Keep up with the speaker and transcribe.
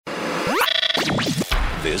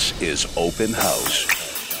This is Open House.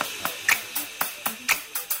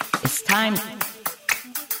 It's time.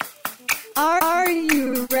 Are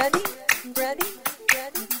you ready? Ready?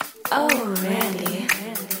 Oh, Randy.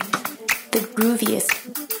 The grooviest,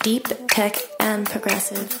 deep tech and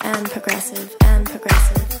progressive and progressive and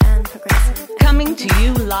progressive and progressive. Coming to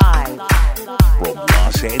you live. From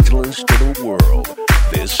Los Angeles to the world,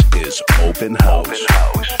 this is Open House.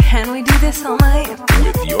 Can we do this all night?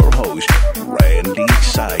 With your host, Randy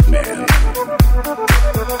Sideman.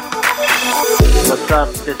 What's up?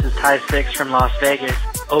 This is Ty Six from Las Vegas.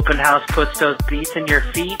 Open House puts those beats in your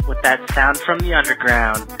feet with that sound from the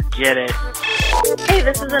underground. Get it? Hey,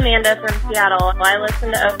 this is Amanda from Seattle. I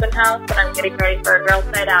listen to Open House when I'm getting ready for a girls'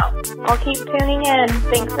 night out. I'll keep tuning in.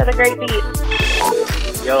 Thanks for the great beats.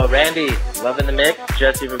 Yo, Randy, loving the mix.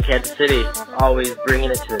 Jesse from Kansas City, always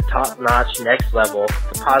bringing it to the top-notch next level.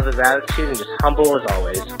 The positive attitude and just humble as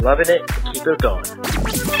always. Loving it. Keep it going.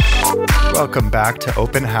 Welcome back to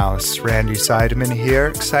Open House. Randy Sideman here,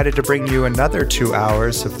 excited to bring you another 2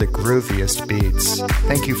 hours of the grooviest beats.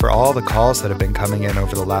 Thank you for all the calls that have been coming in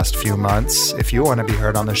over the last few months. If you want to be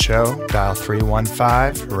heard on the show, dial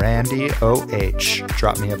 315-RANDY-OH.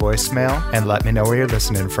 Drop me a voicemail and let me know where you're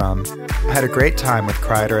listening from. I had a great time with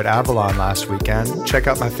Kreider at Avalon last weekend. Check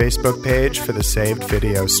out my Facebook page for the saved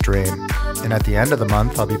video stream. And at the end of the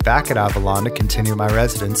month, I'll be back at Avalon to continue my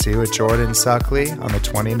residency with Jordan Suckley on the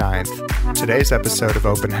 29th. Today's episode of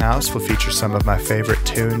Open House will feature some of my favorite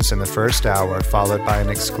tunes in the first hour, followed by an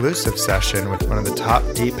exclusive session with one of the top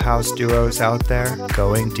deep house duos out there,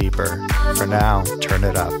 Going Deeper. For now, turn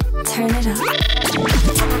it up. Turn it up. Turn it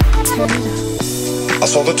up. I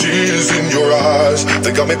saw the tears in your eyes,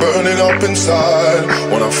 they got me burning up inside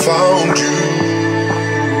when I found you.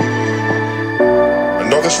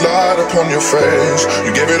 Another slide upon your face,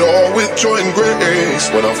 you gave it all with joy and grace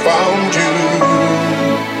when I found you.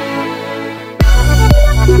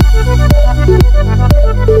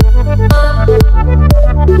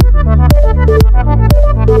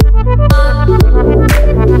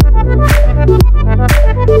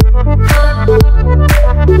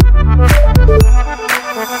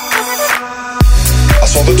 I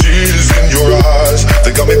saw the tears in your eyes,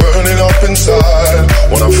 they got me burning up inside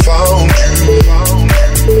when I found you.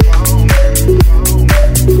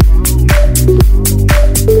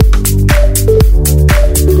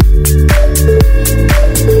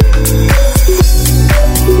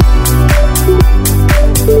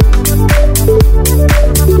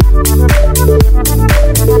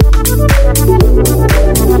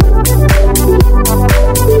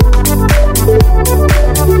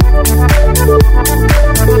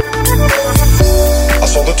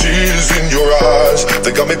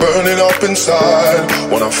 They got me burning up inside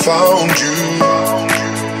when I found you.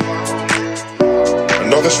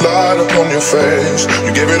 Another slide upon your face,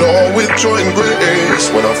 you gave it all with joy and grace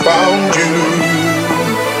when I found you.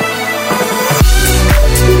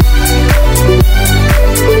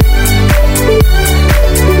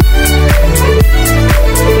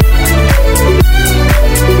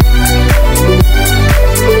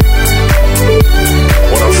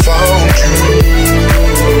 When I found you.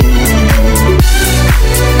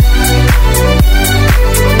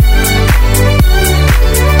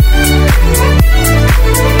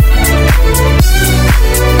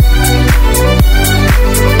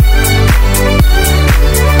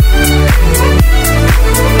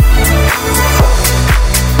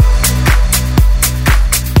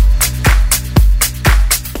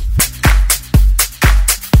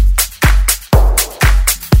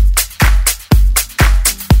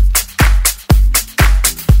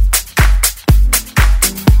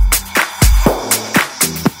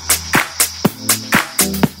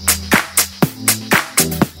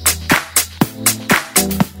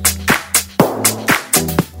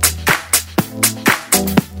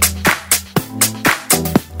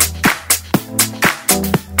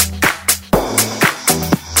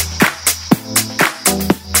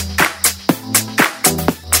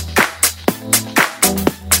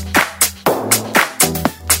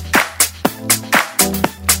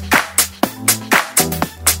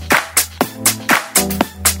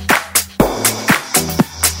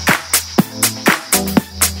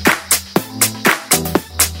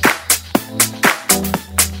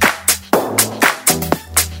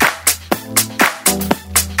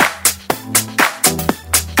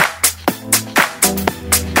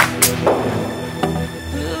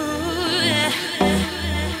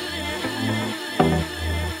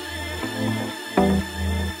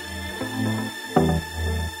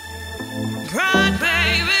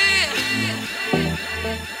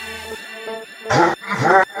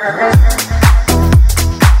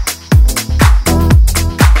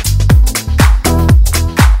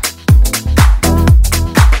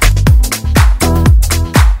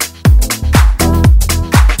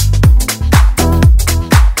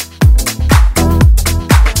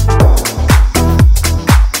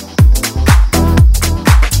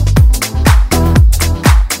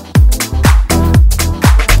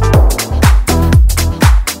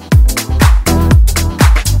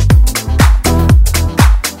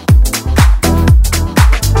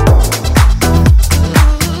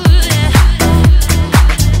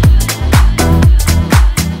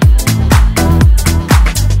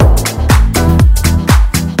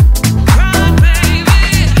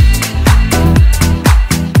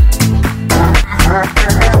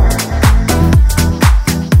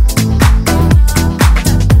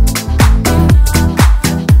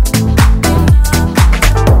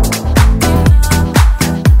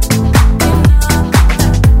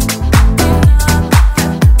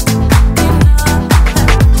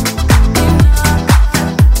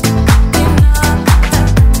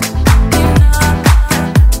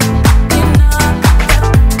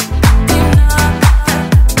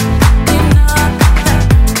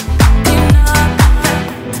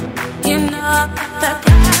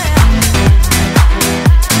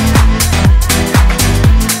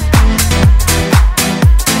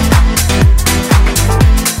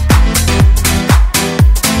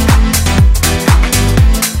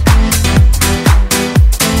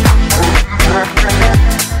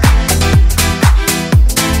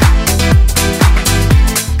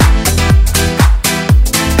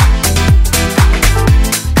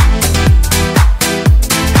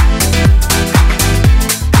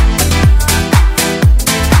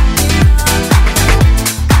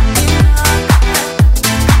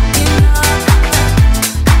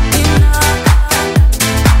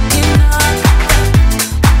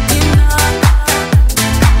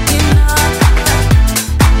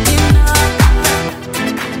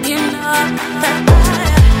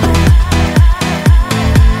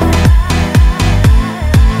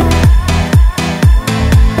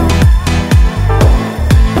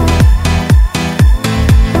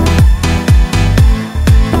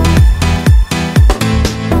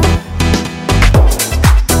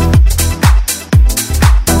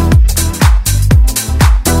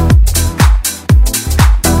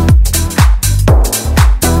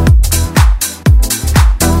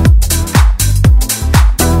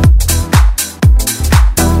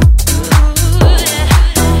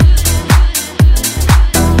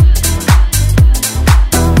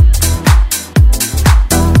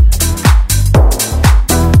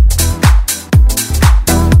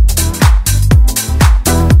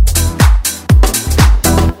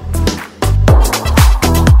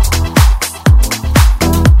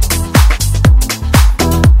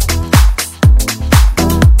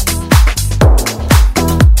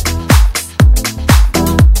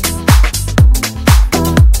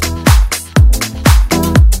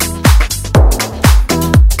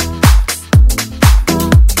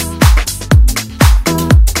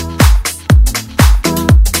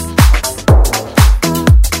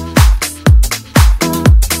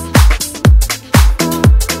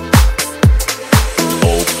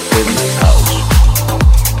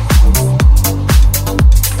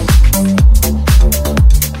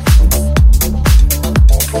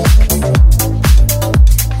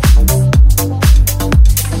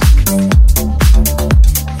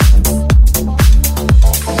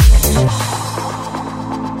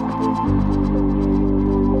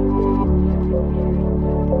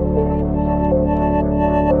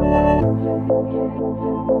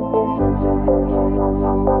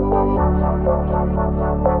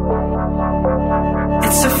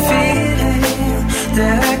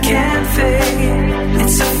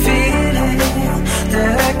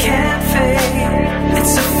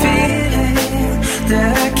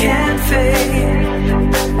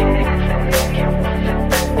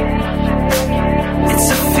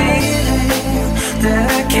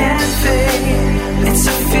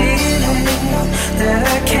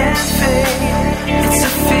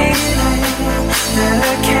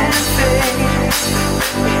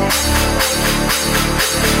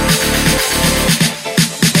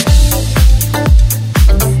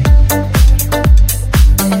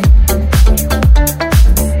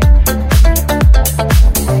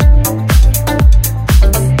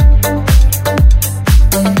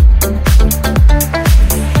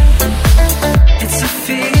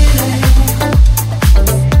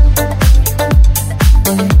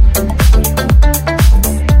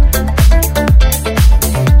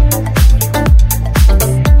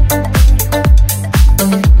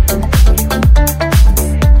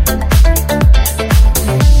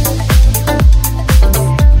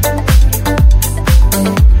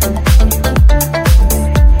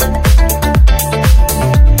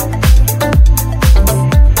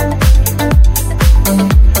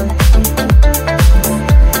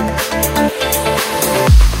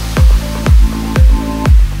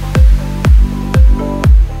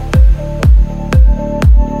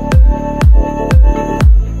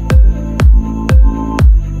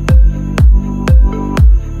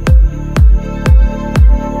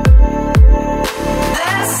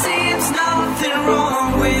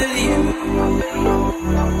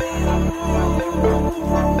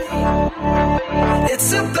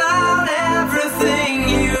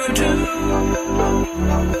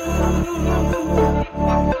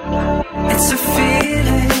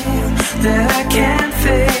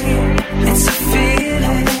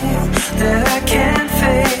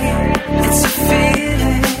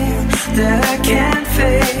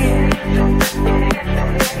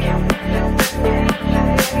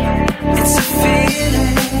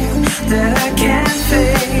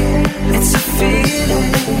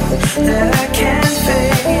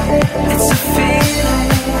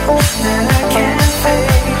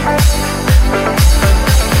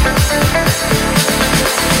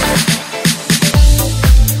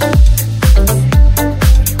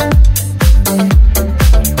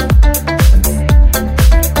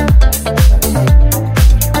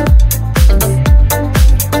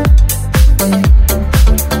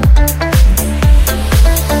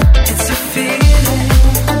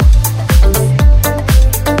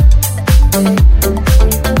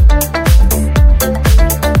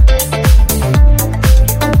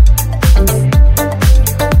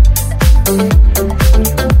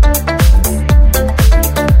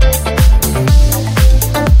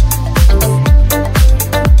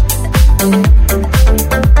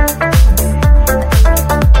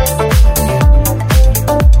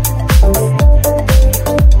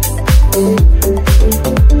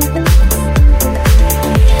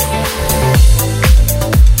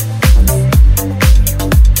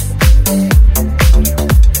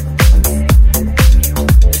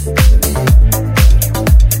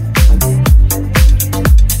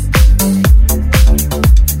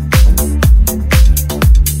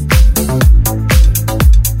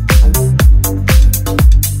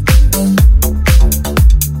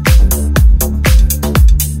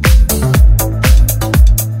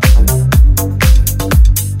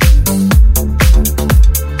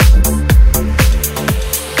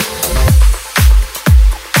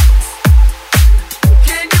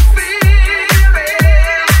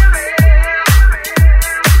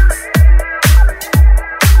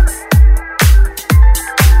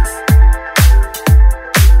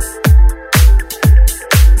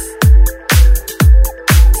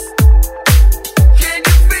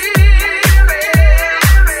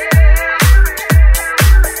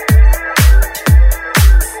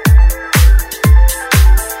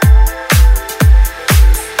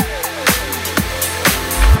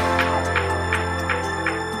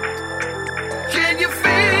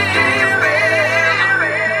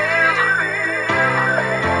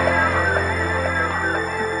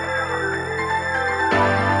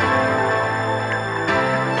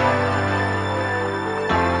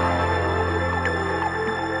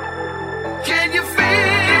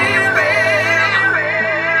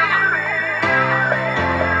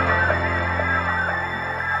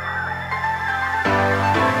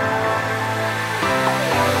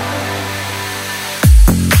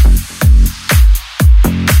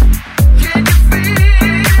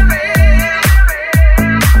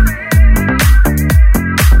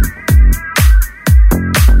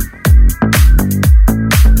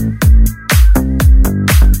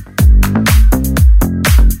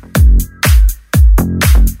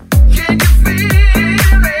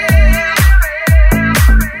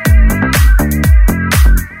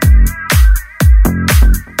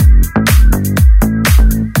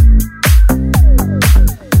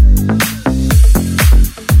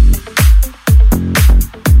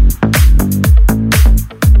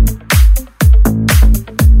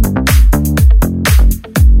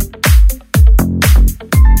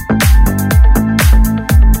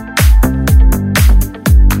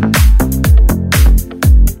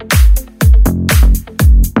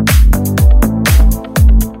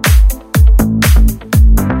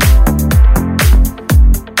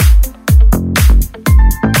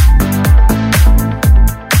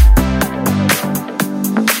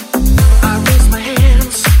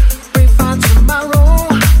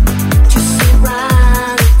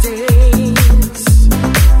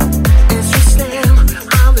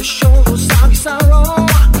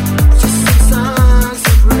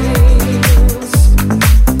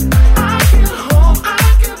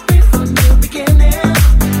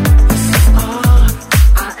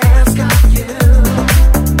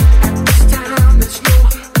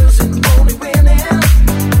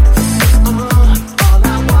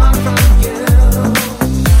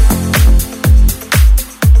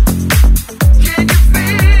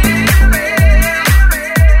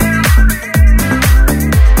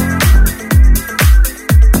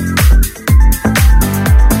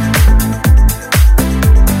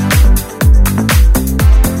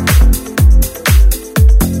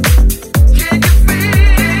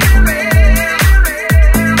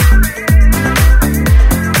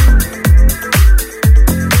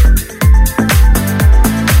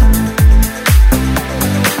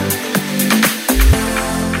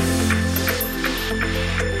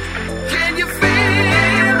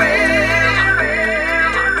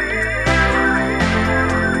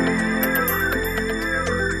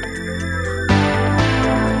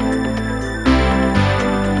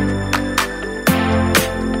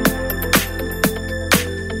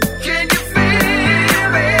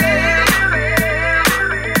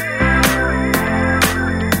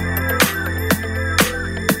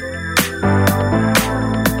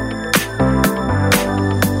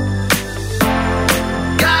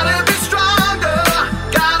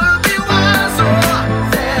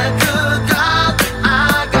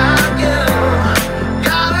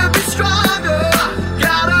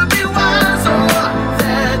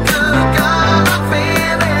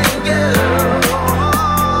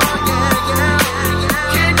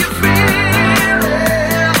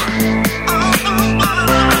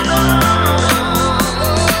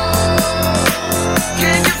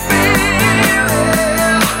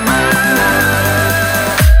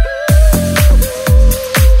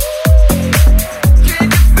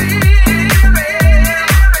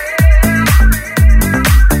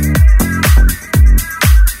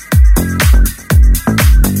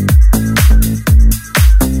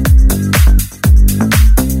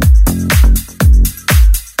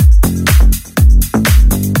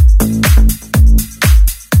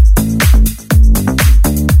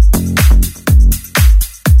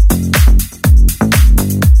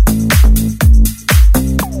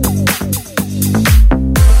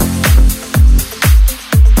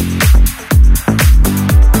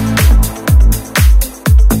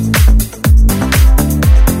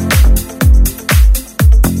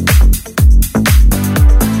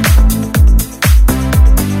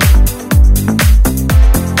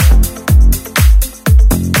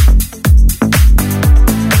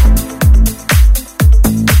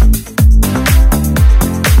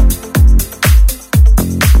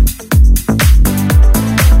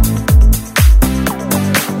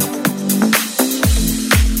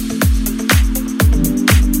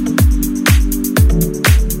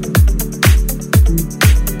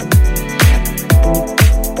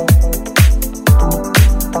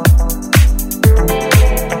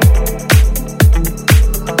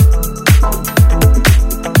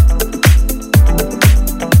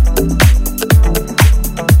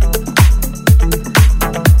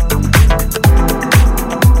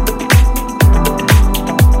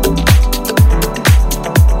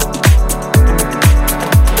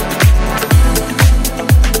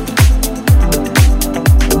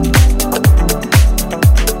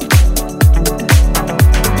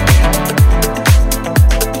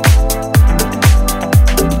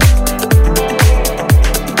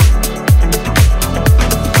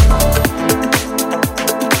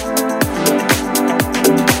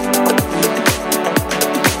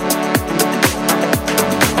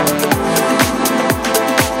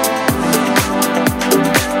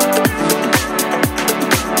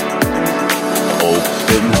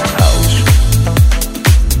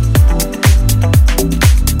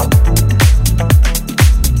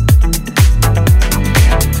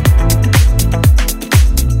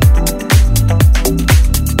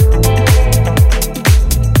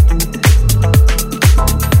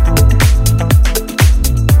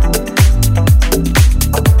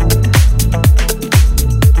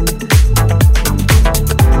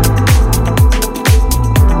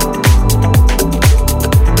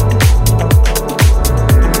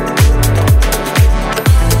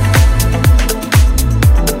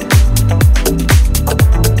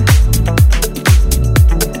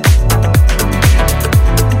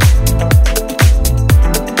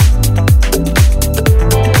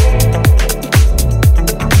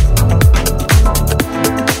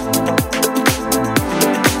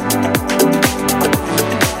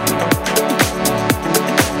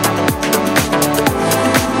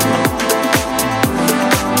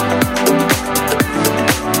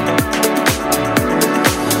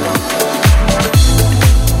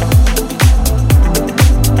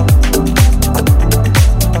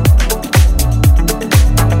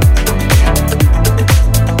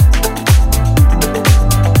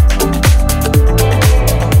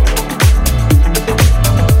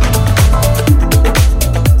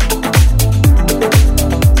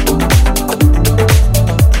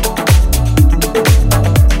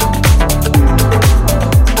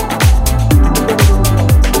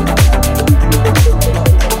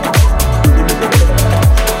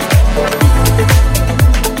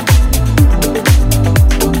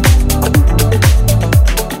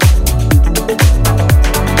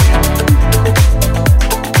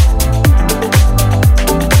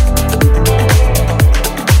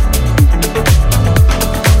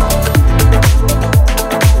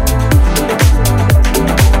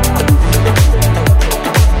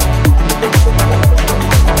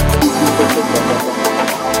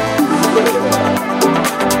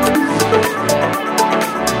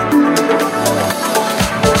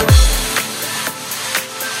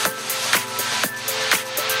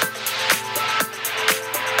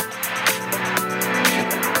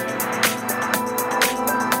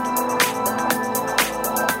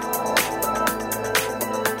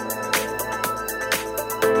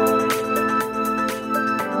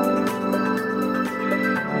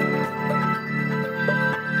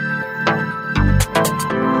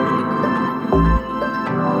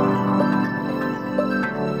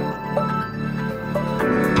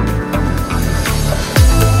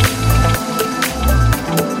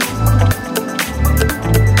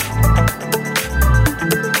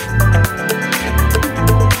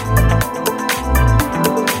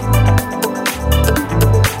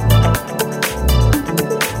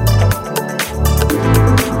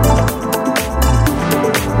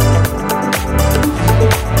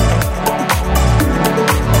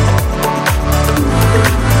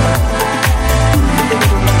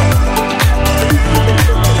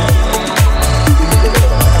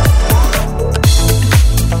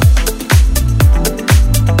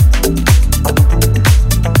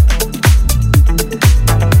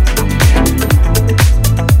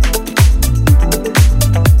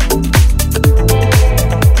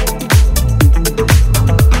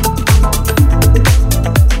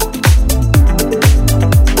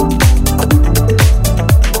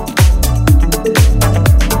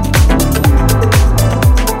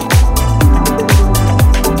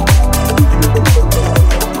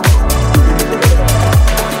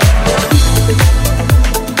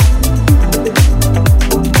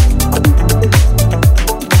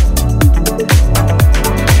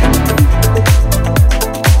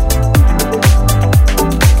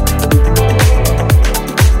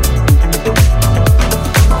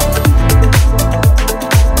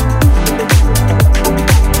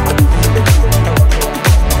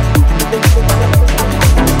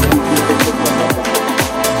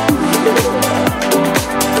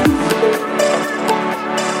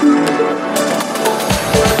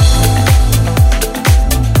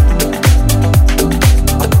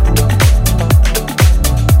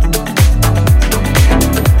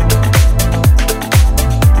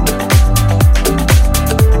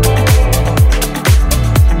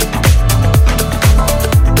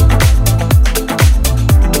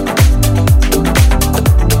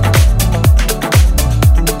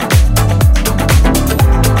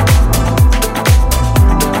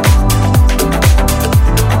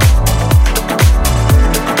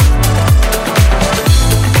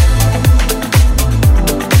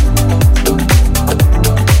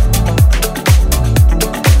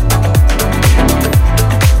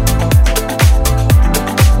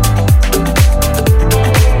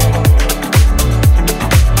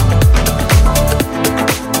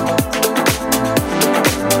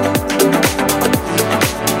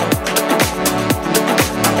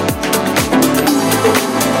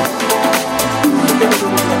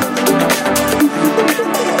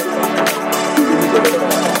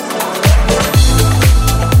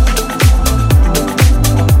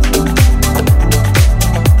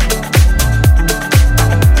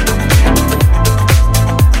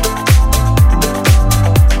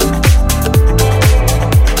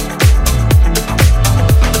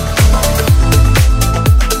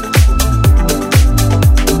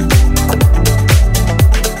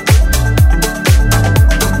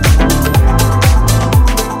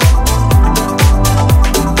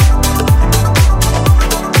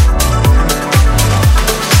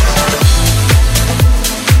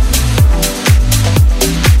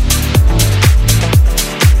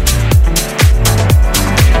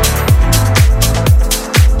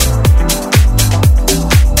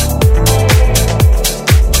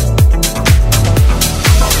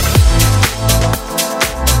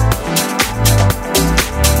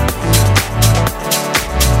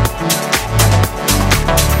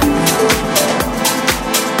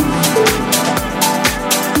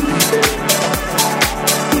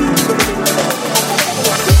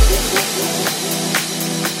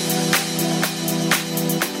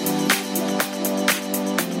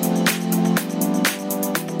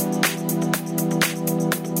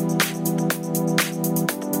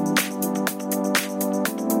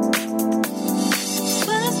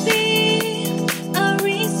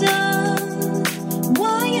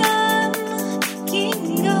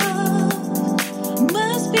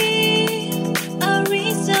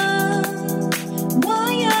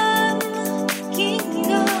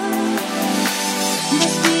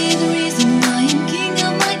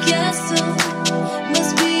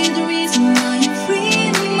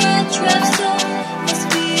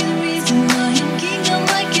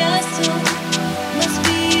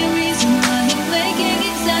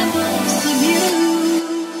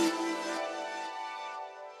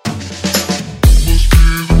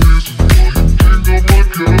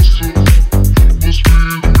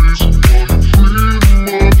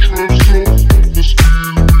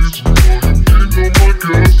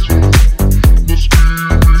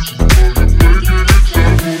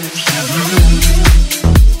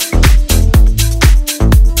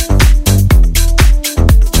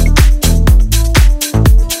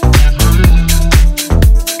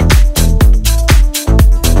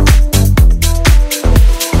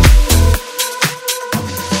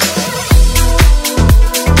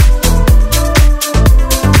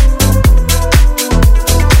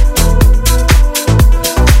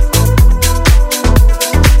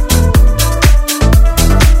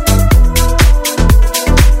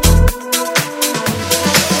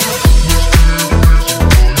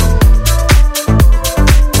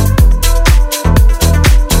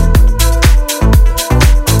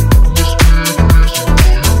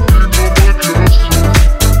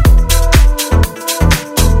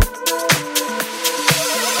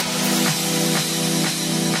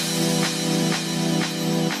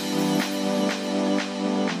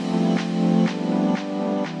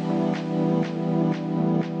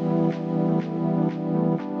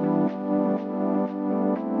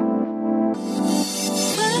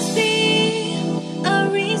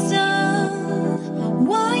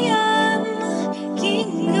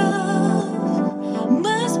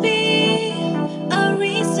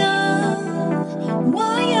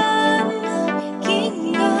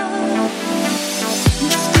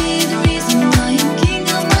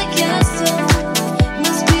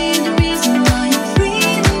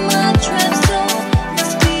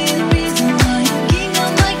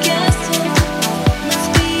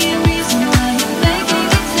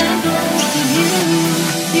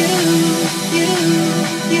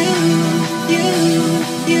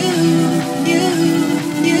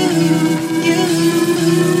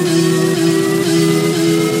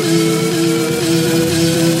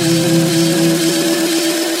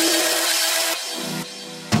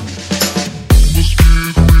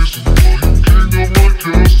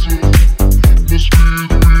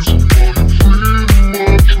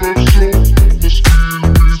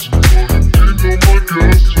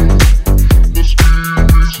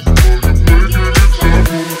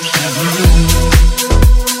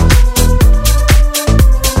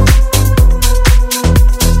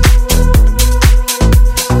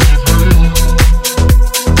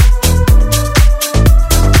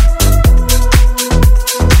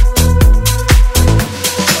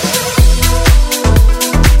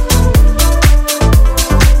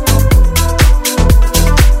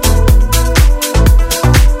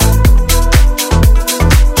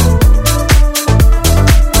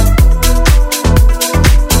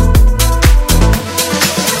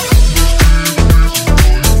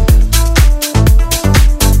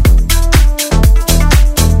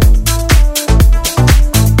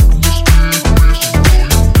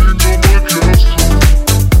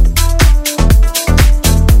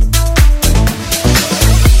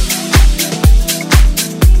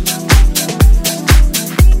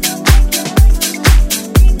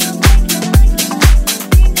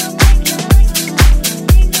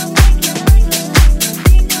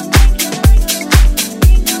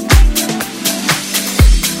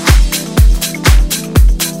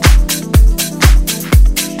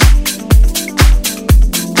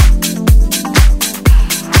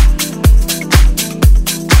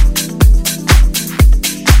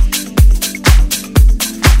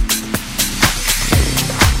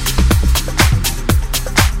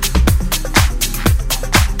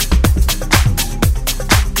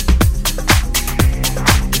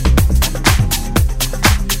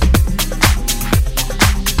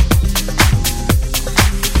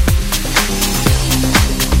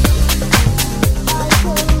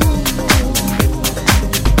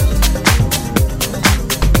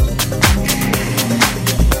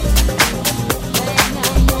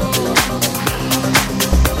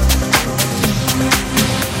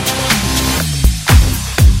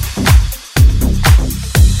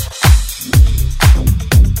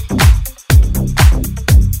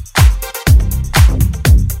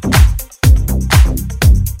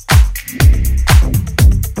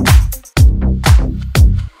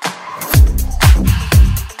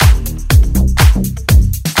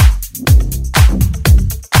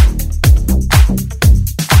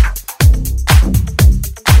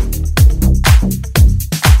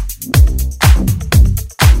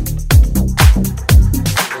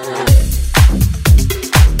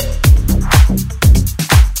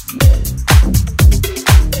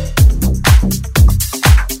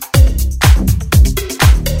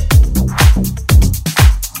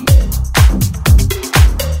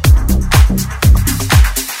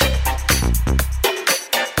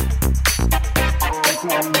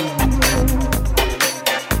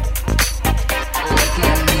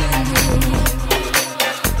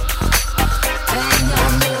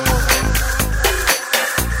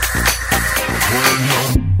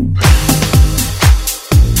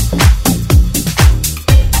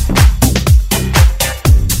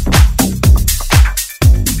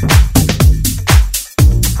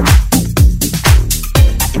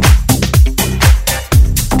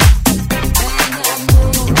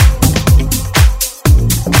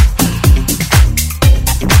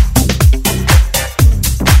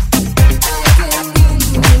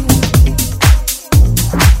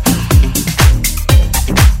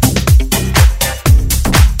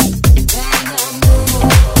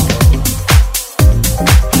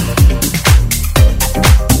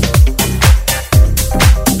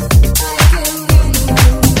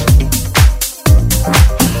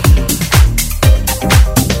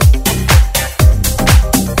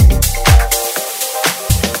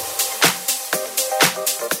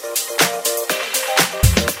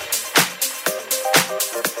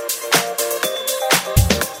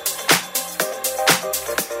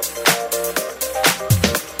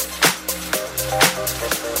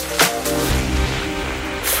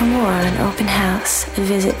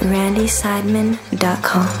 visit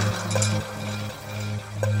randyseidman.com.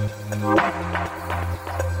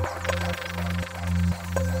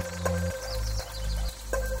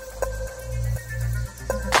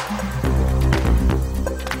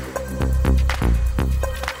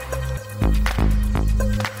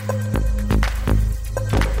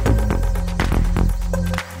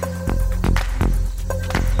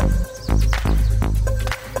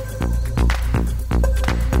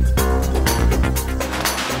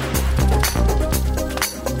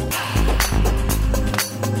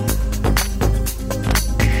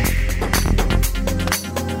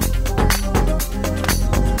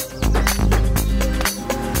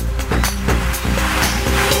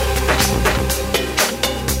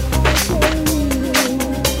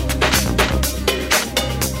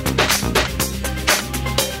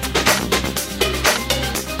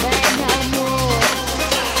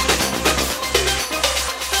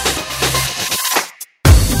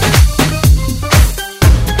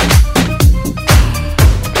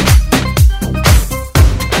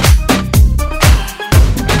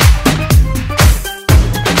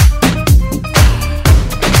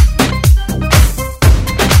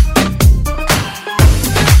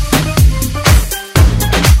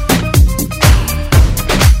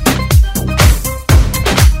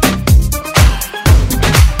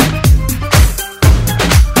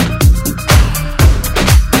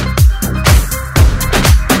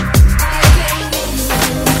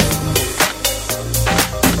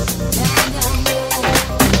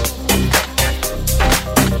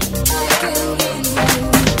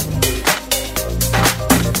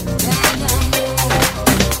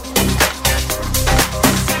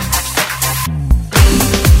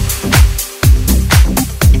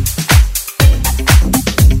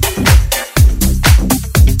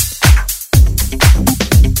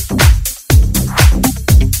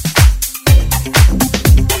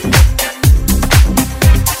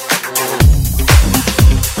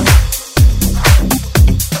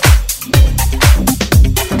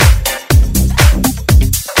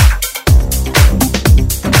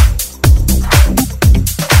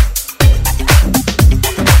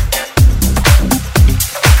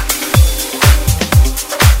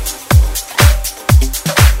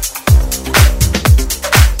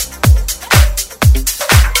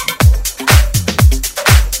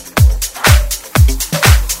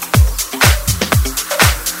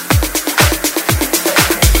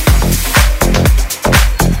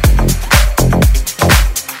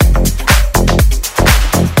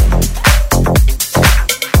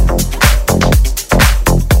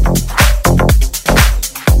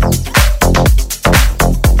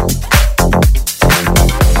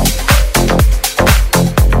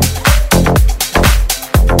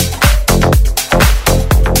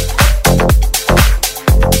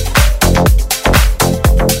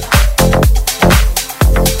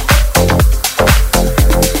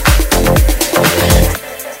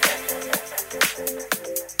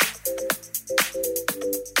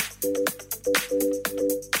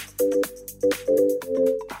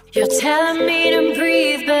 You're telling me to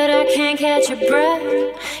breathe, but I can't catch a breath.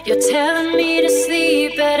 You're telling me to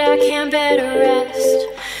sleep, but I can't better rest.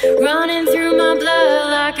 Running through my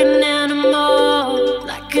blood like an animal,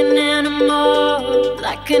 like an animal,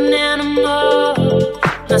 like an animal.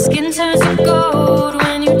 My skin turns to gold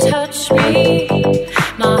when you touch me.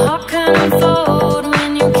 My heart can unfold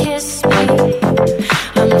when you kiss me.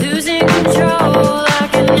 I'm losing control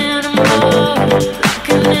like an animal, like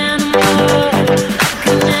an animal.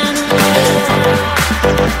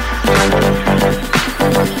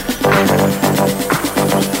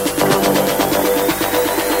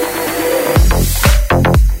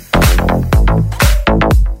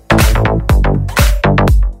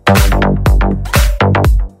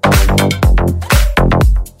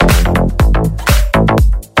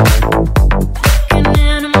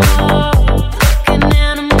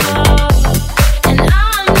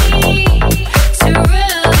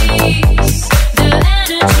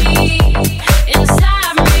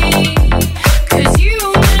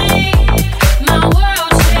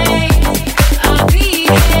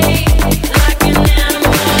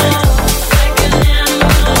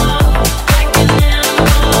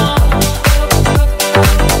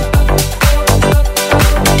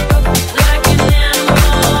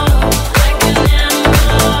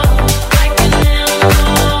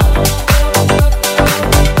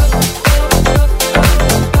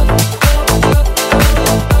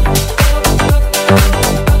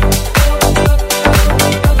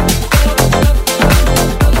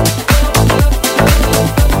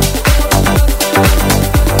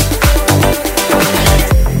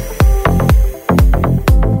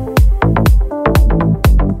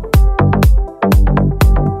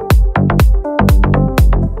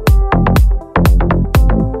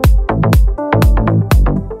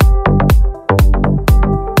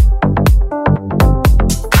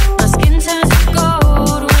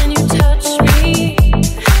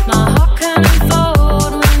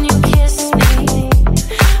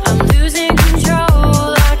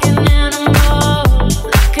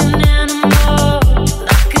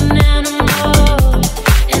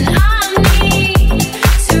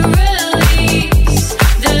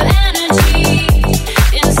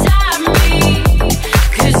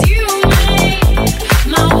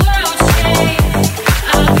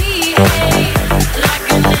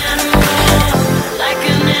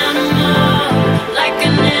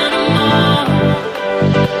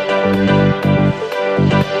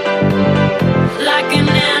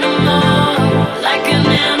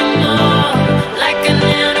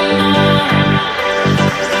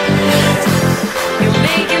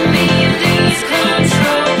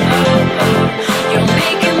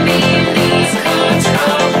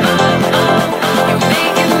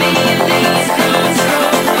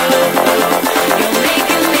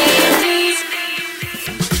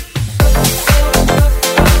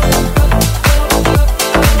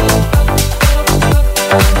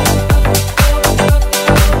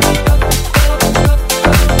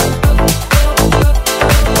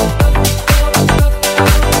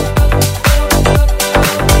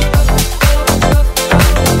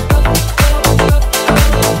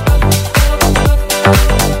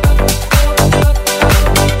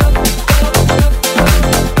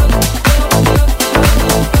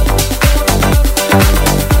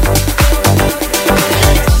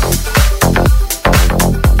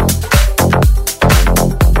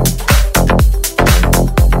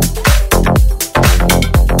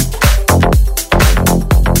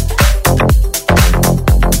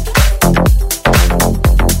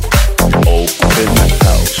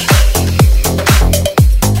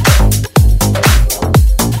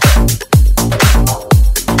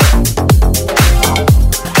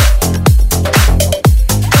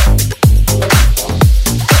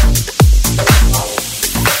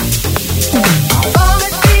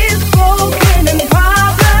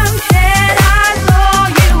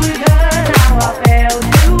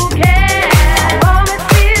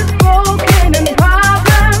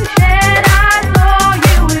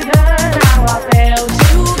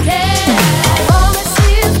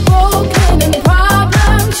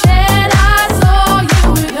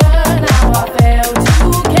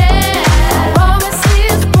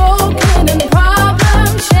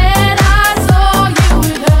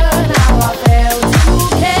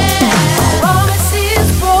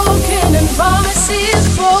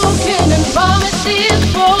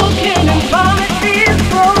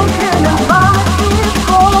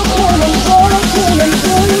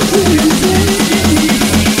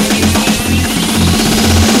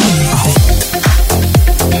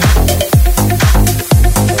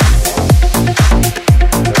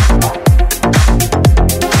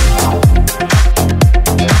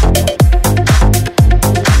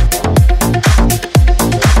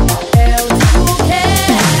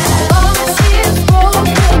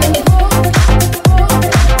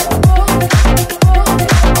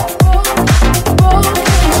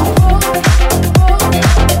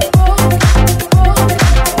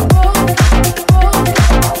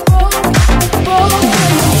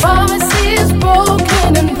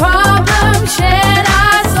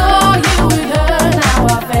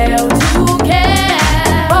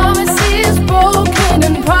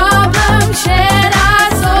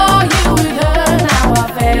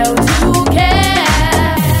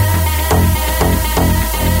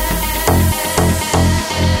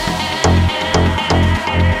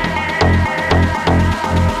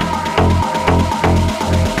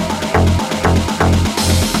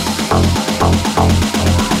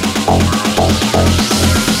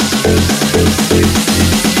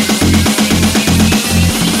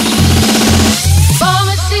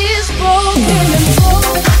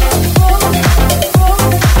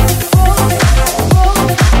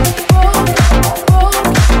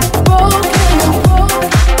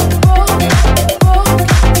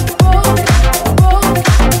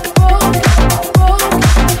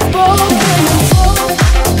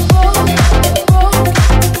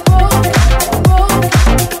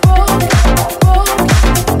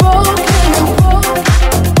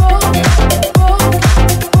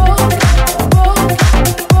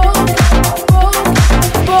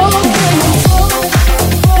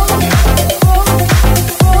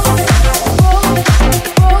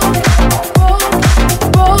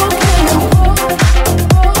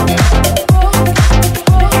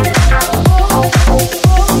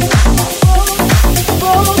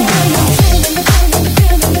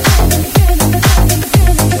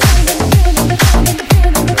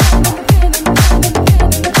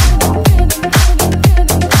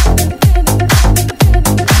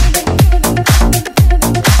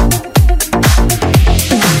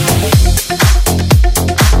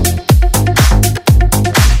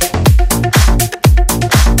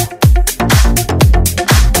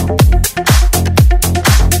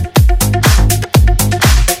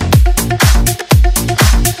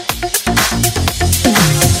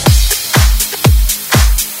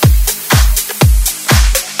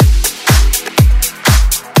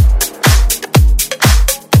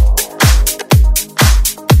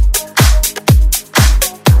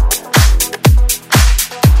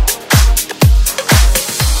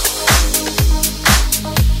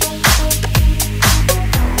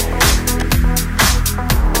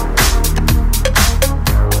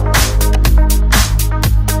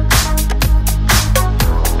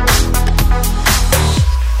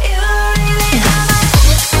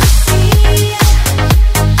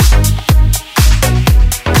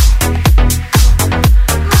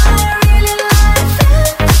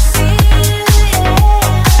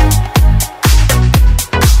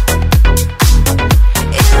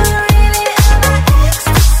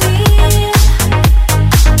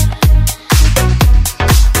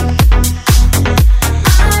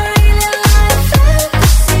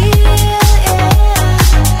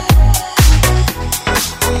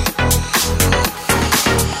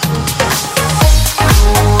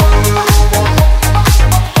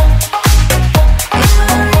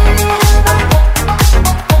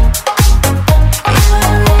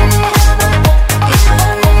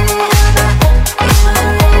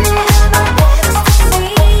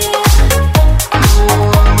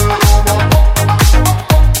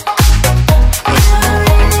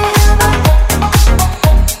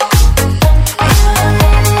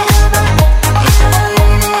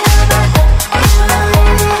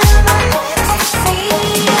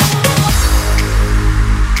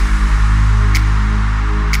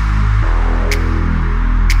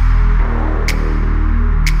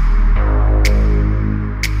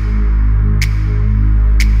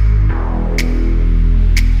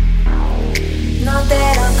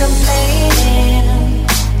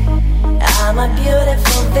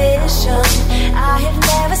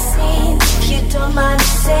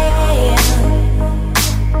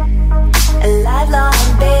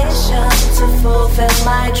 fulfill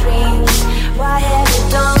my dreams. Why have you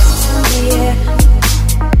done to me?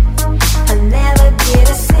 I'll never be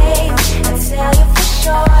the same, I tell you for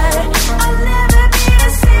sure. I'll never be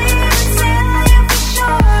the same, I tell you for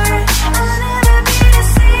sure. I'll never be the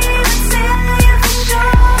same, I tell you for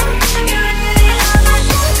sure. You really are my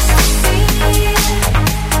ecstasy.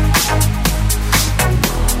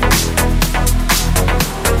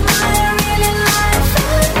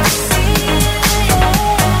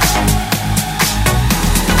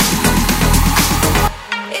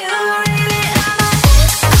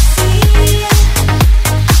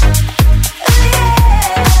 Yeah.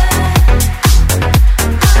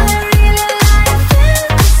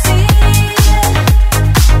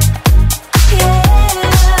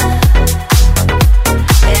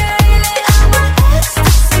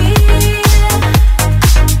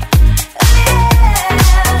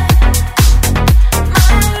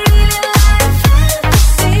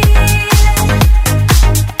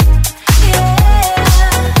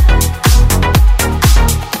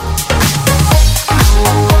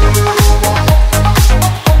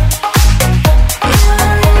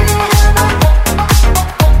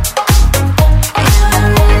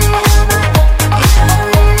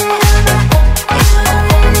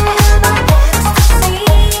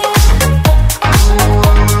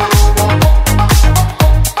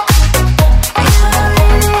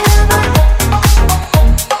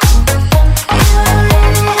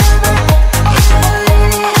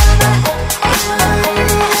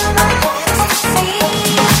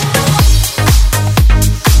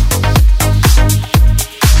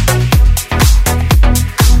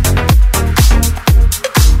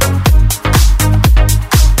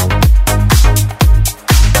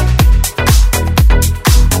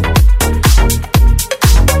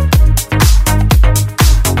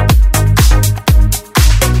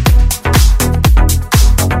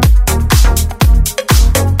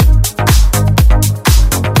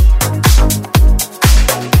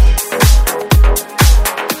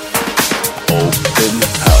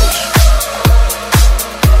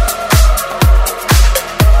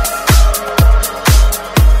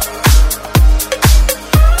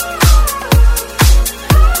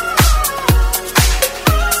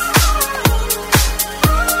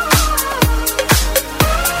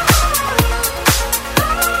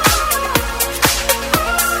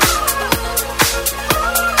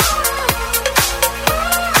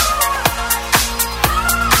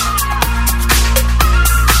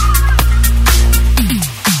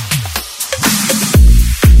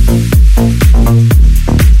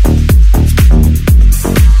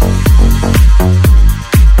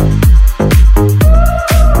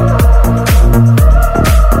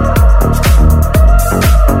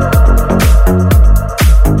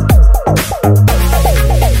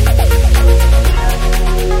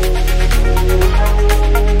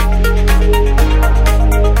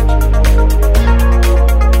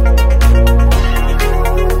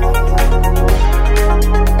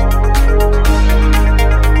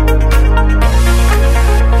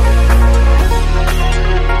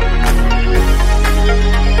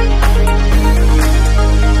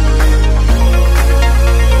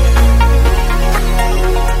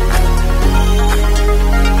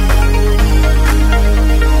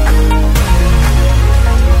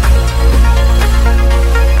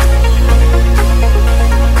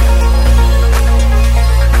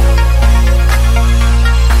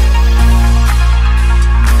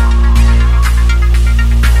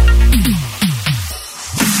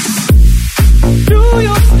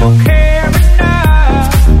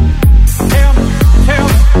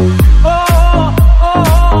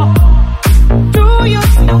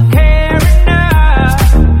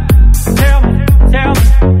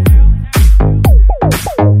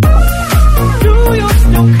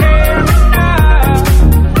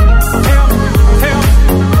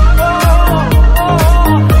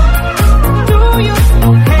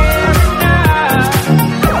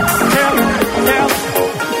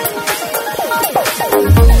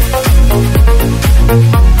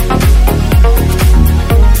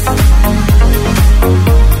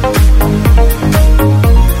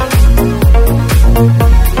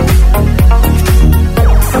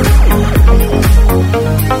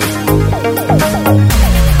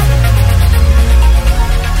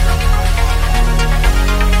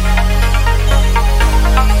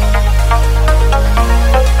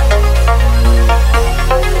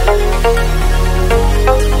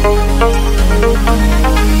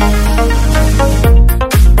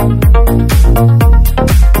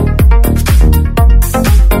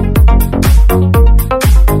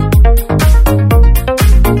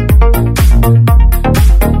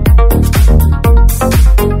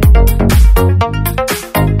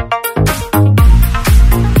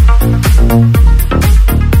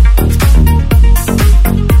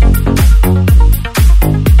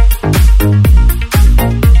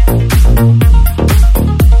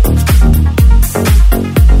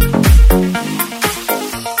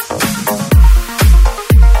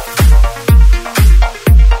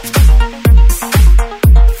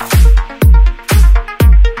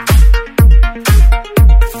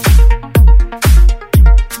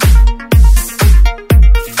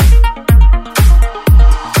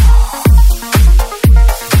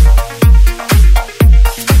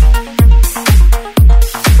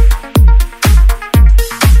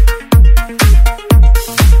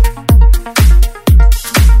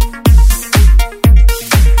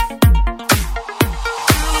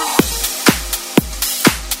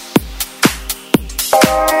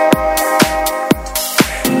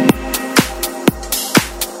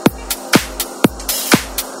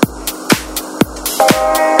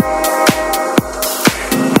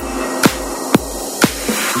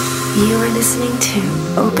 listening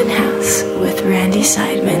to Open House with Randy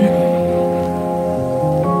Seidman.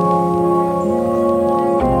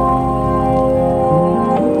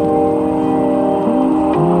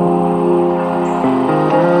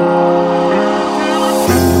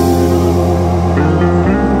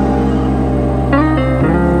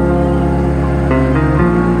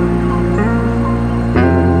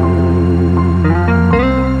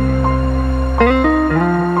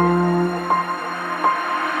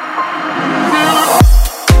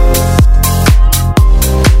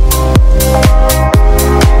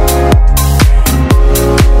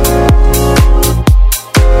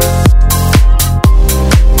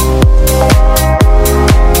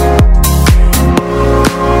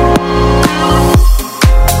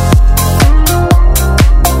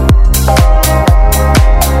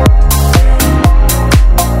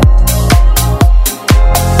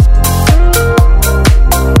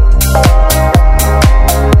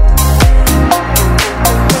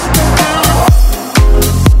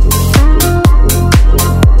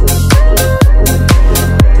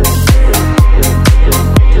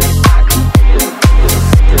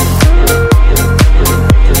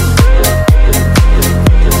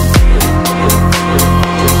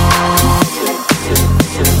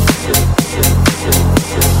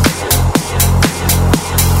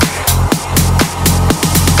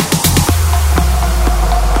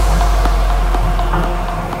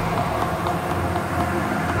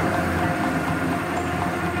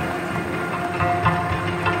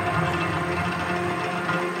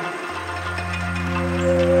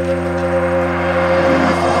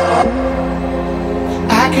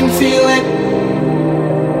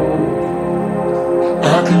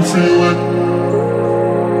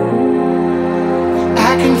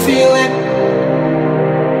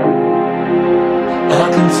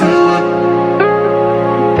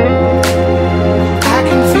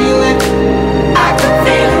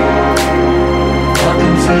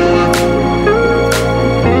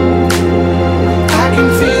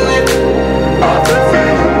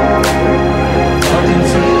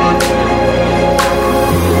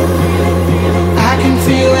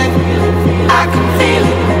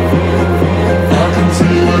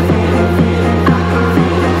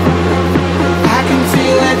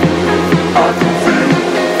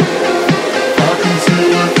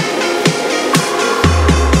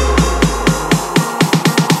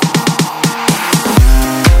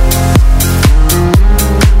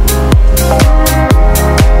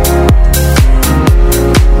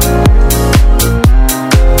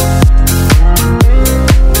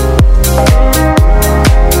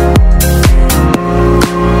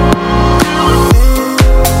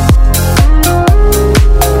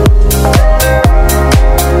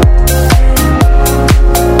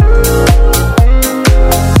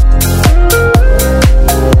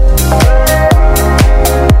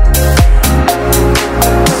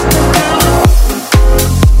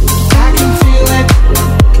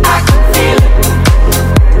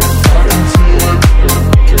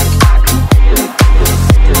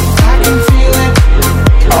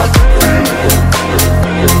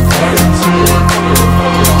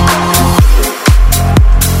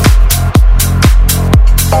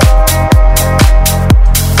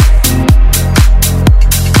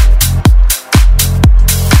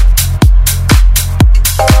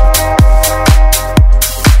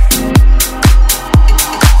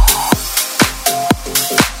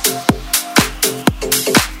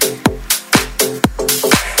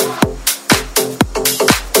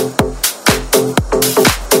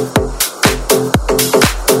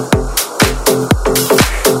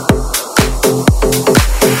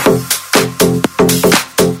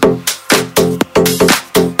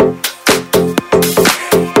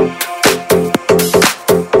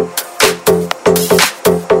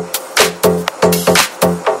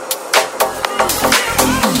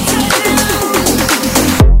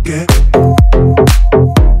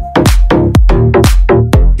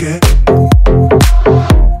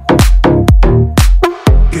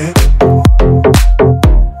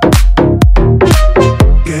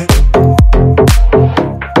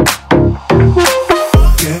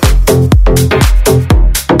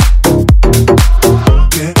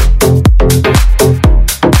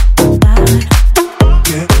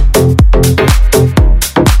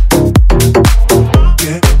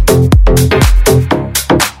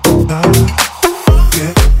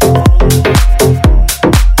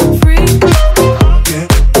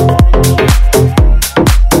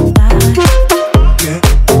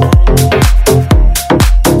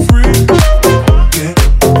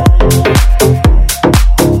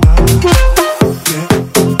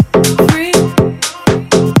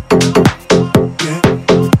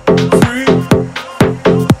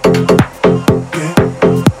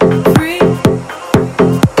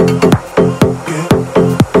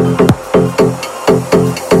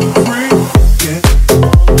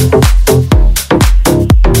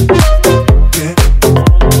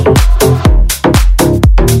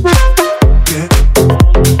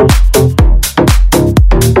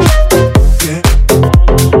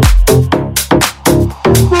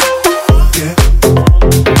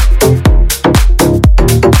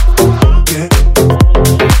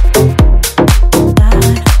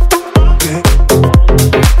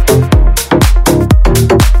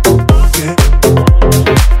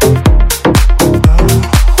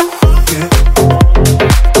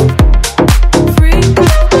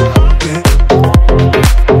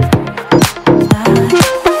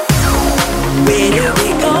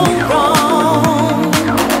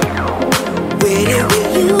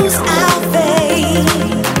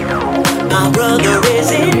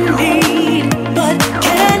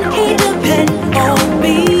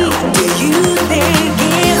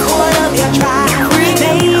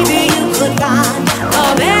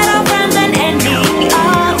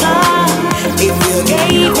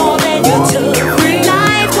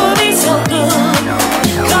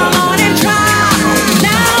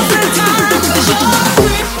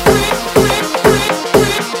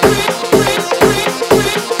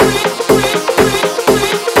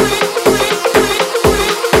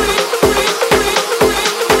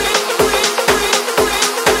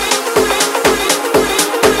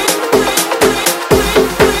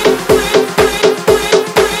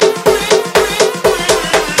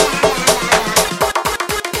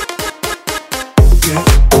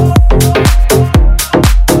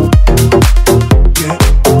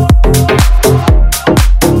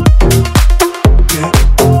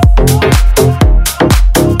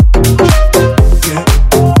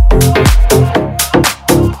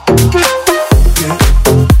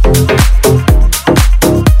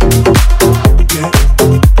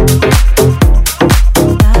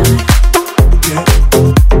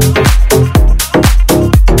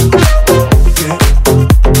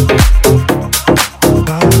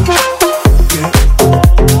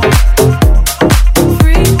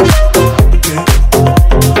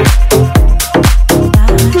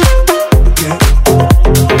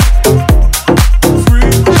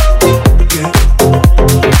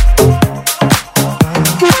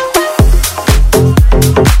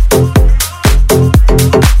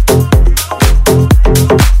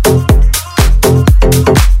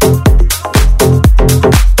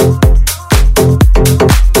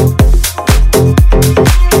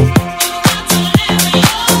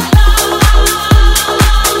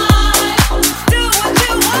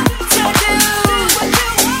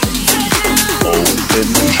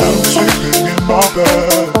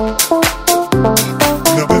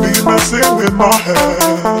 with my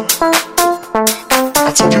head.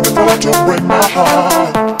 I told you before, don't break my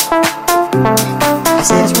heart. I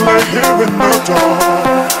said it's right here in the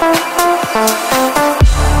dark.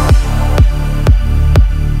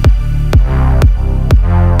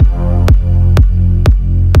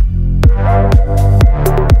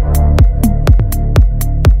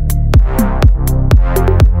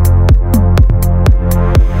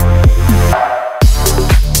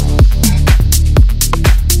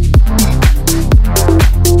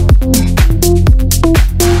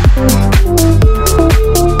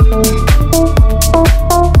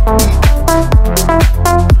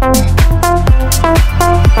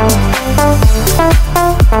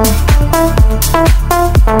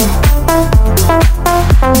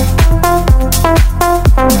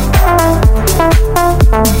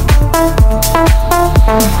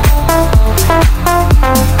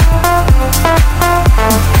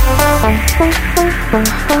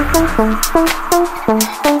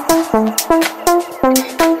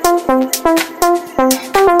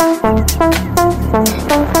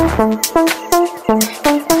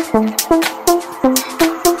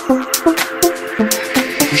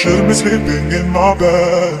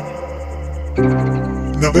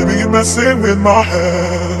 Messing with my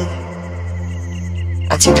head.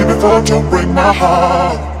 I told you before, don't break my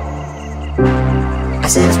heart. I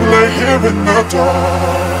said it's right here in the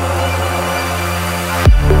dark.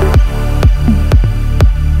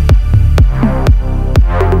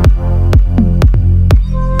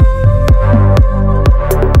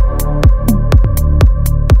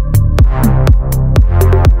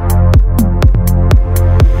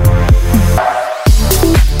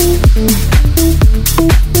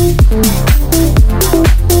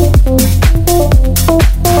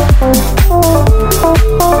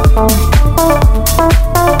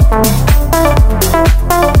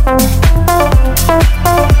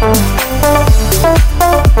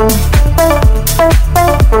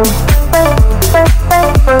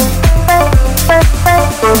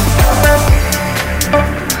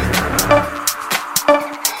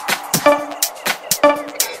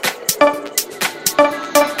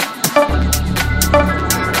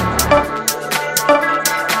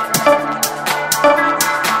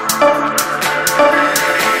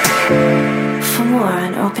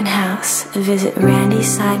 Visit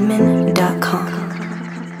randyseidman.com.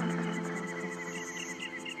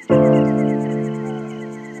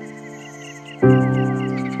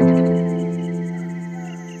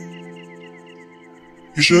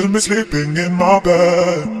 You shouldn't be sleeping in my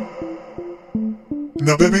bed.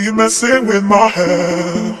 Now baby, you're messing with my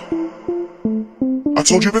head. I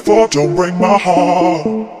told you before, don't break my heart.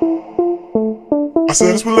 I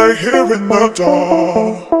said it's right here in the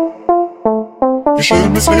dark. You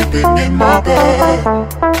shouldn't be sleeping in my bed.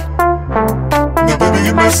 Now baby,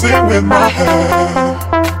 you're messing with my head.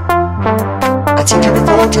 I told you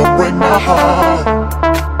before, don't break my heart.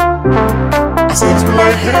 I said it's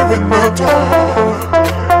right here in the dark.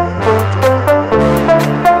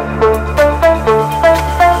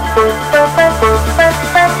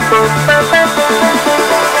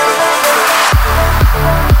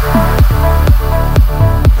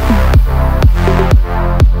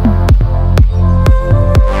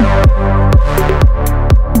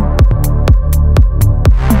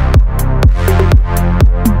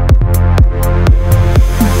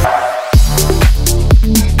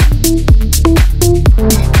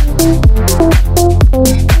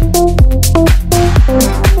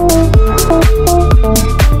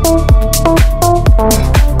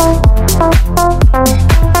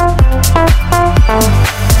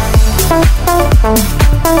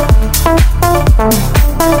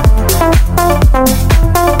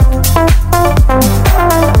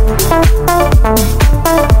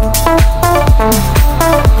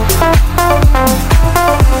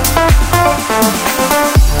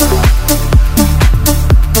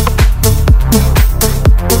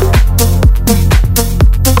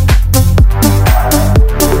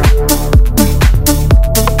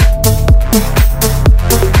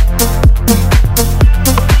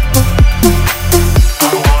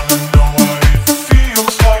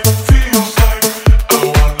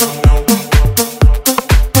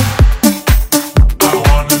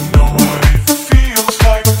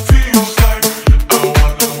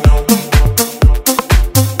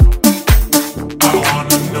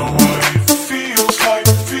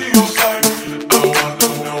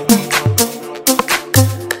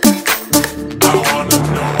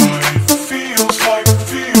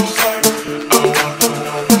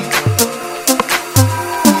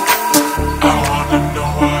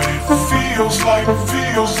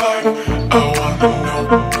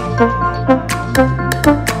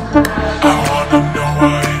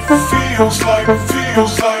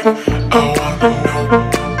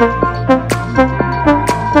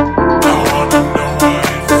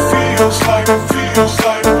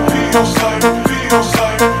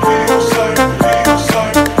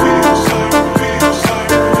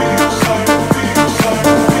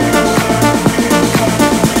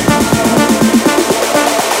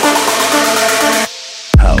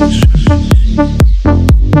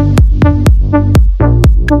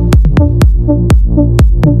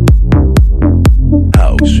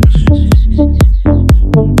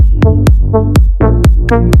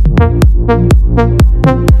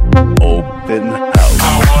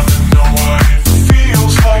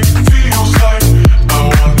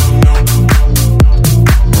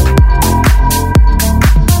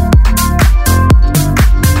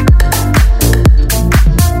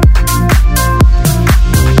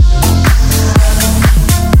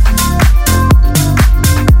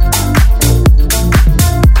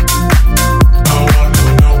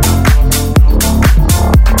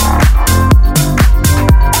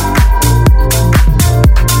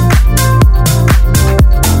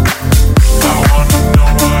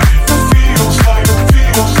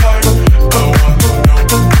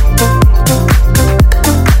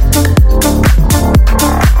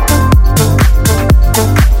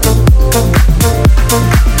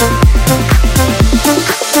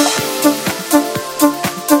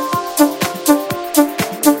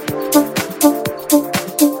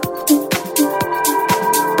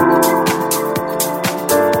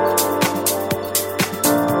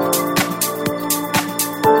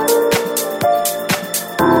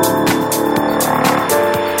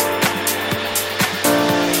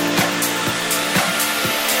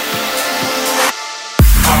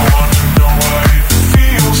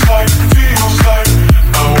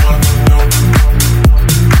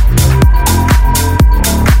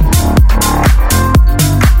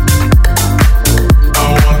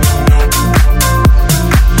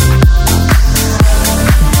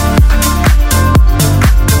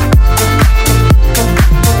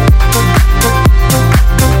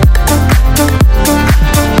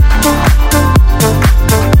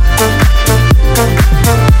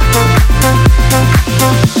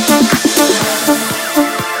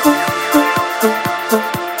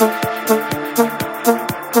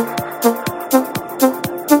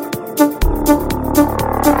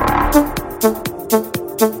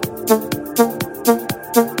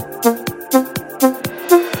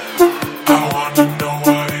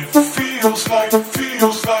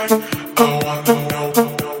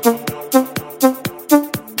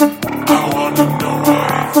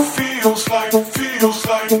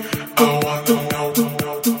 I wanna know.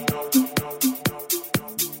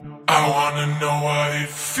 I wanna know what it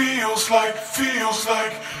feels like.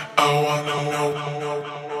 I wanna know.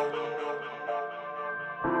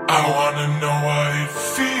 I wanna know what it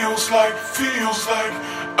feels like.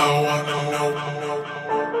 I wanna know.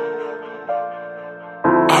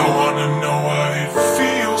 I wanna know what it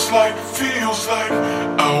feels like.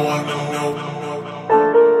 I wanna know.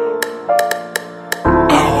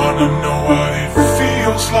 I wanna know what it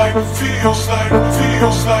feels like.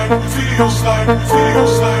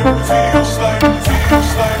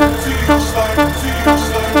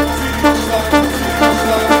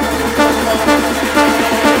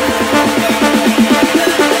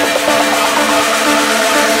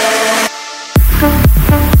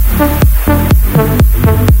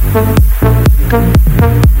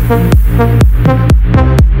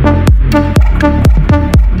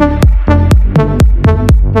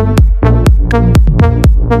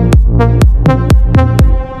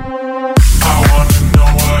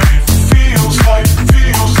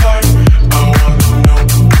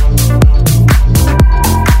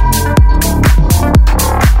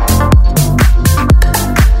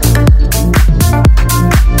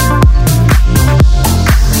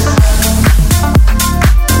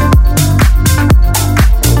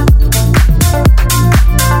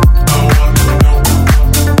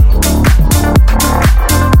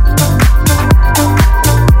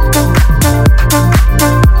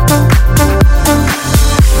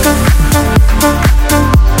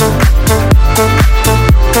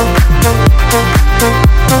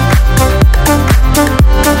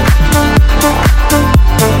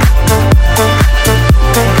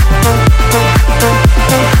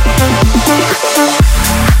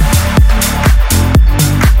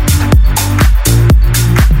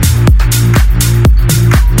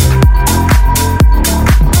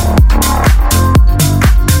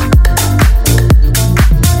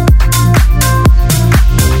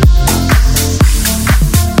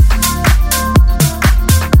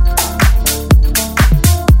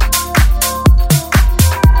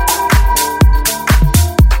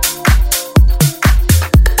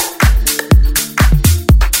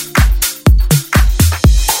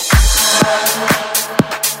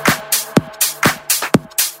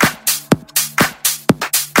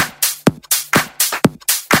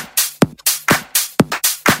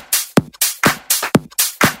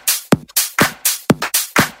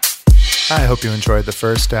 I hope you enjoyed the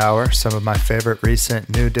first hour, some of my favorite recent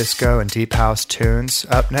new disco and deep house tunes.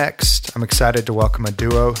 Up next, I'm excited to welcome a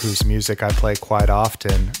duo whose music I play quite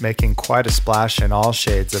often, making quite a splash in all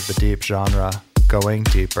shades of the deep genre, Going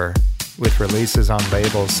Deeper. With releases on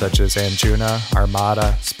labels such as Anjuna,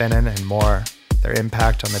 Armada, Spinnin', and more, their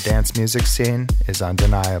impact on the dance music scene is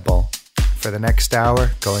undeniable. For the next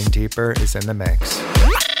hour, Going Deeper is in the mix.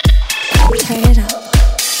 Turn it up.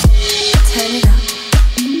 Turn it up.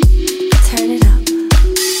 Turn it up.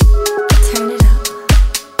 Turn it up. Turn it up.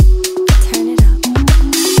 Turn it up.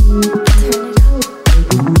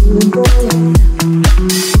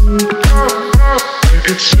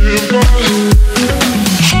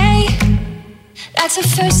 Hey, that's the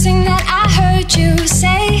first thing that I heard you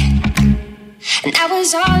say, and that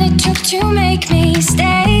was all it took to make me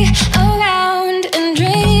stay around and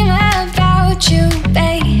dream about you,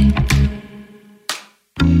 babe.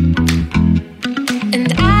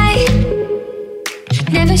 And I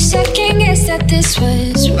never second guessed that this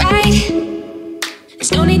was right.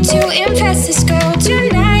 There's no need to impress this girl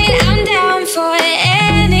tonight. I'm down for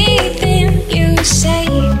anything you say.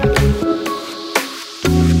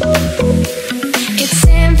 It's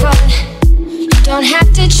simple, you don't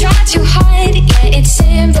have to try too hard. Yeah, it's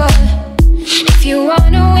simple. If you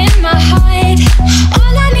wanna win my heart,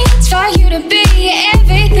 all I need is for you to be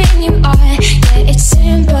everything you are. Yeah, it's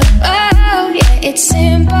simple. Oh, yeah, it's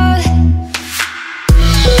simple.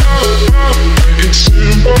 It's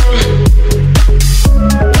simple.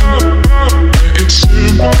 It's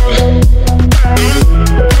simple.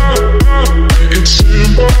 It's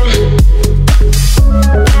simple.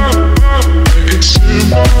 It's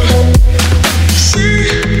simple. See,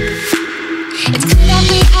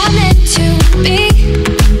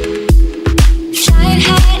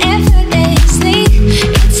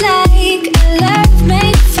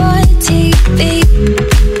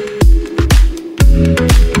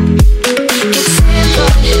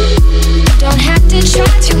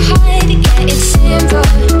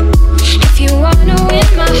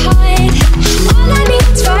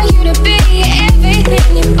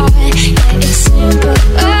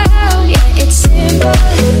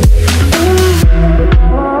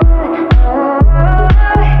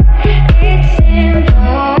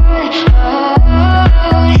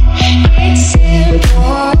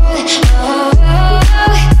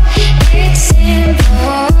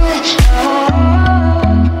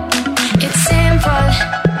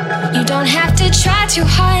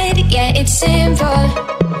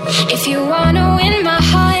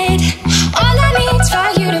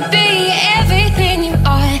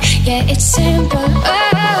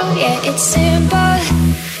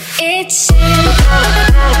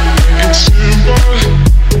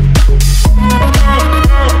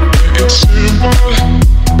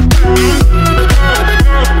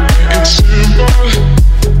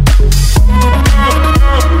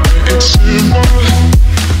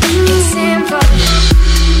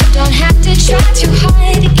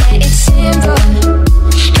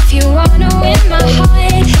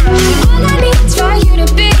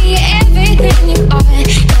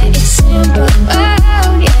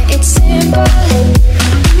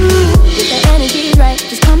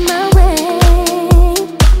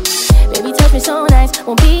 so nice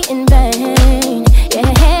won't be in vain. Yeah,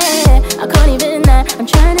 I can't even lie, I'm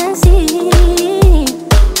trying to see.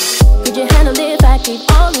 Could you handle it if I keep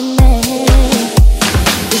all in me?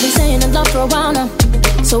 We've been saying I love for a while now,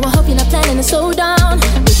 so I hope you're not planning to slow down.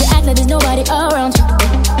 Would you act like there's nobody around?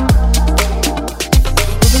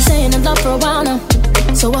 We've been saying I love for a while now,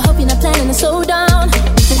 so I hope you're not planning to slow down.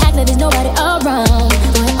 You can act like there's nobody around.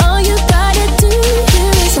 Boy, all you gotta do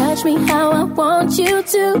is touch me how I want you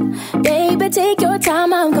to. Baby, take your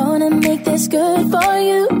time, I'm gonna make this good for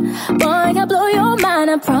you. Boy, I'll blow your mind,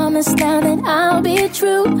 I promise now that I'll be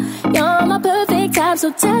true. You're my perfect type,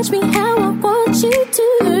 so touch me how I want you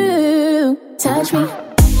to. Touch me.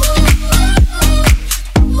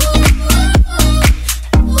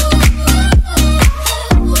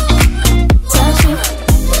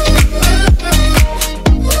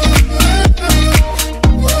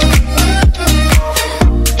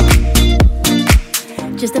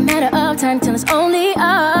 Just a matter of time till it's only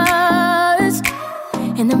us.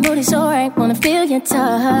 And the mood is so right, wanna feel your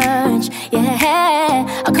touch. Yeah,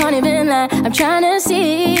 I can't even lie, I'm trying to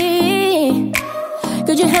see.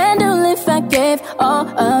 Could you handle if I gave all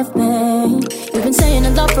of me? We've been saying I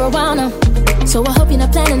love for a while now, so I hope you're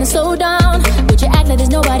not planning to slow down. Would you act like there's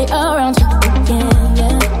nobody around?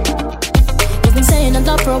 Yeah. We've been saying I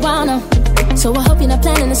love for a while now, so I hope you're not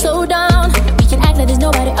planning to slow down. We can act like there's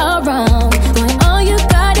nobody around. Boy, all you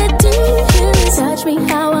gotta do is touch me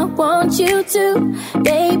how I want you to.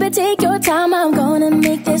 Baby, take your time, I'm gonna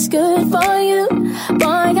make this good for you.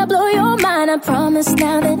 Boy, I'll blow your mind, I promise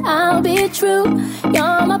now that I'll be true.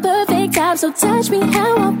 You're my perfect type, so touch me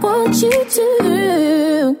how I want you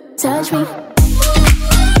to. Touch me.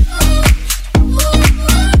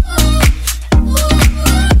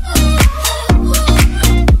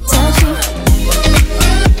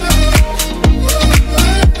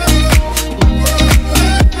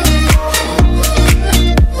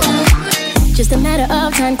 Just a matter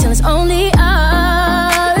of time till it's only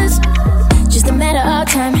us. Just a matter of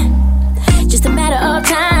time. Just a matter of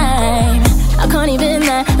time. I can't even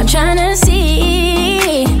lie, I'm trying to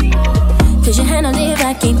see. Cause you handle it if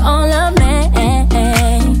I keep all of me.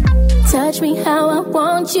 Touch me how I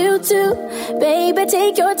want you to. Baby,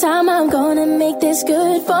 take your time, I'm gonna make this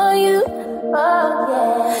good for you.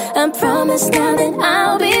 Oh, yeah. I promise now that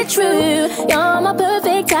I'll be true. You're my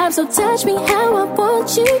perfect type, so touch me how I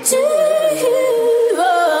want you to.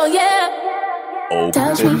 Oh, yeah.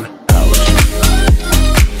 Touch me.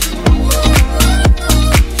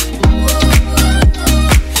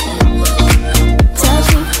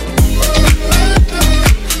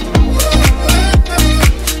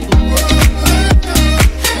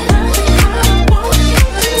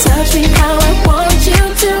 Touch me how I want you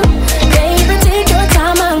to.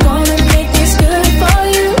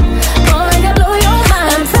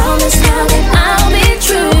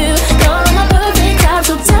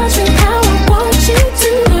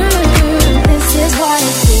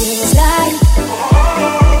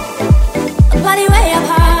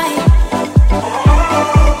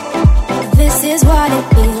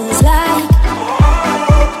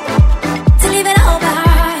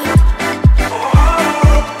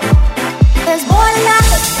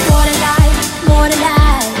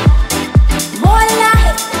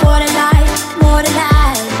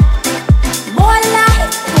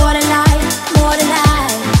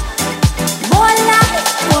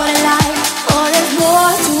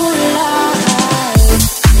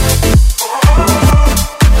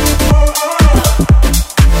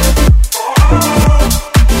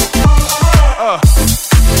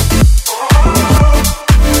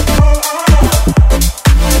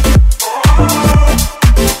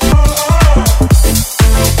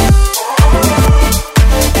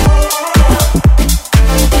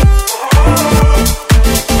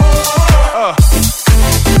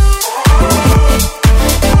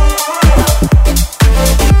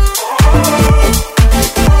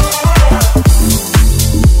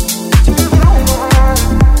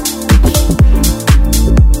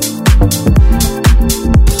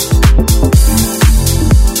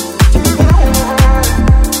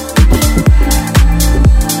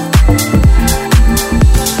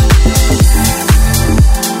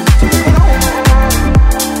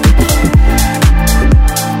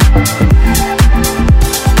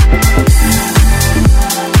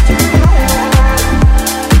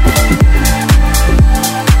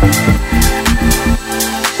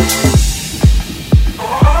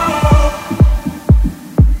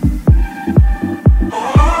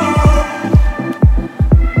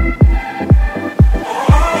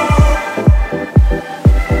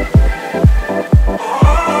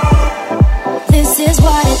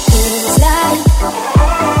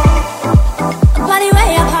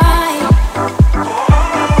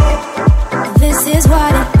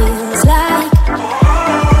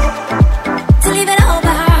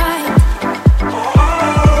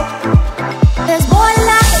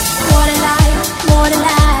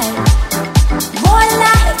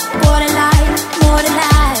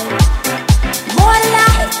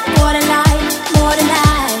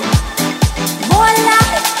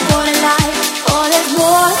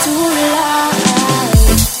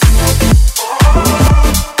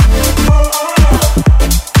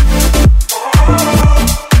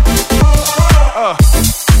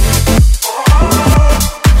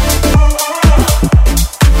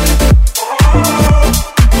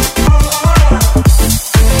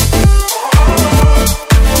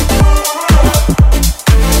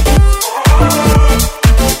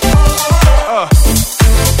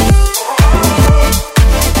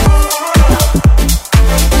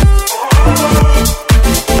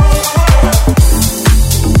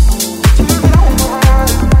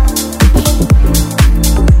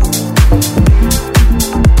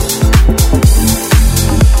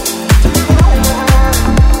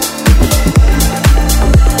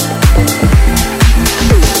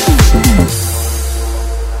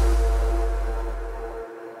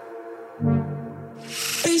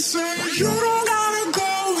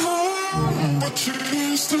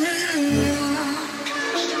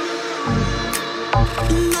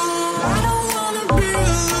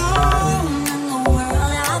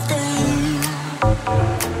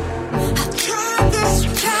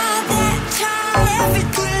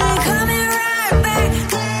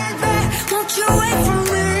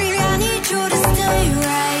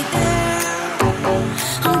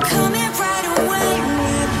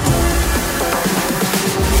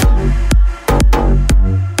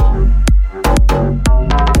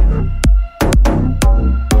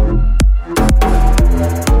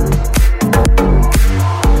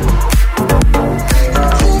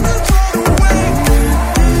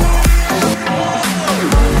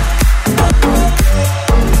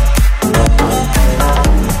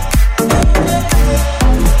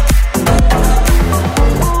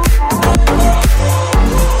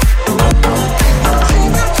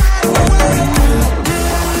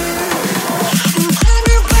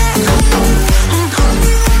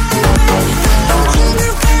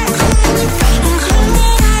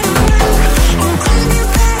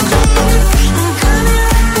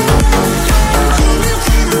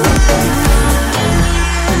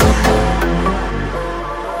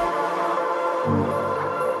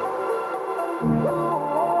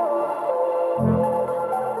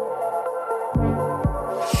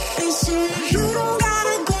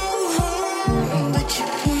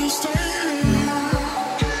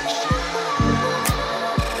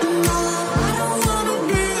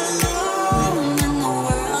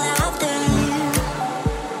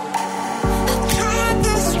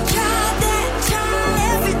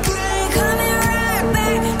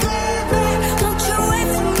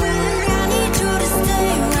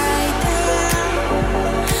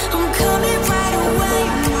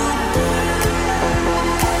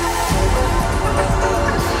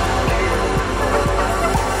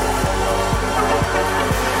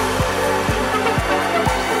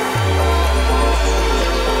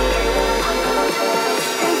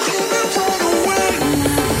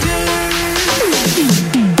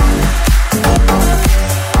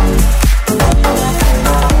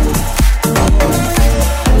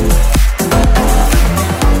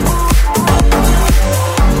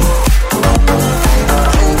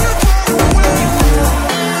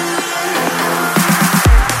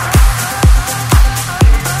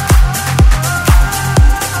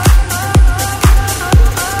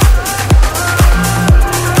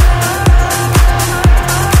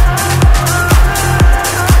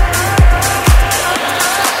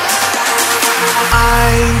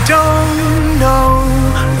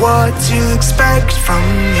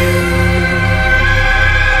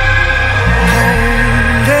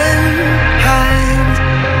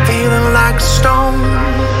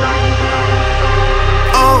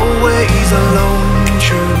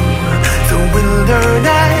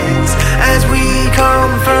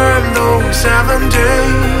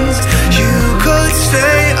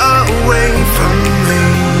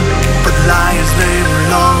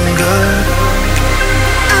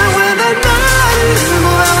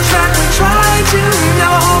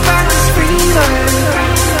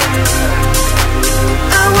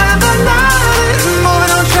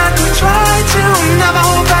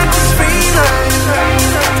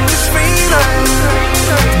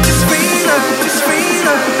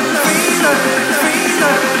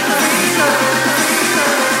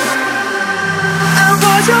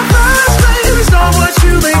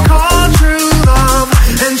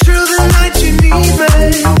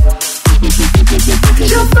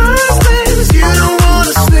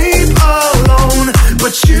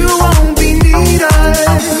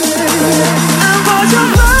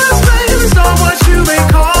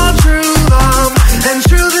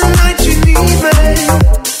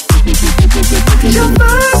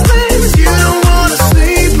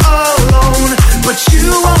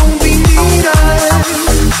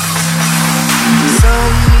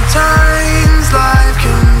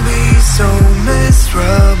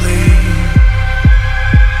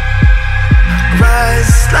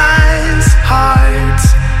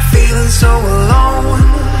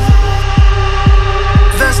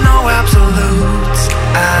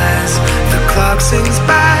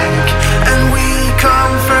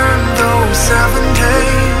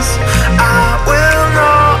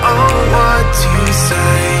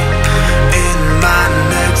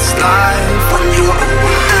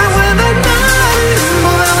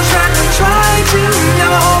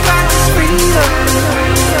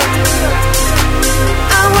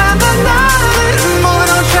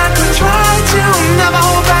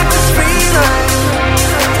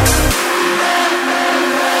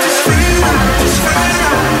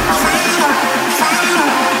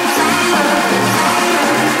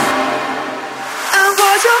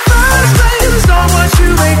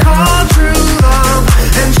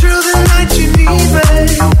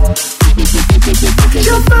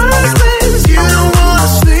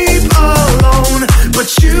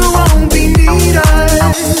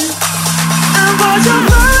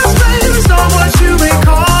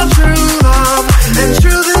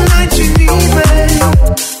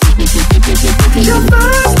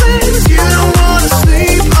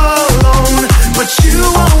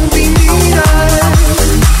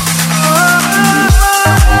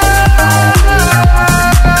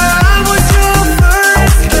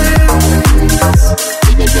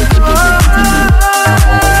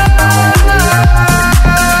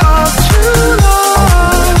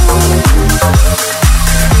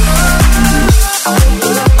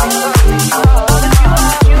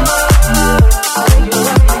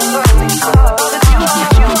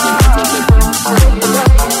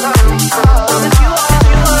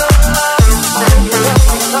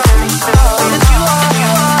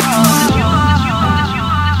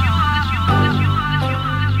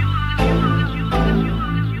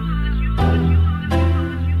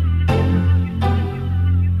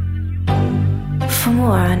 For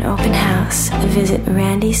more on Open House, visit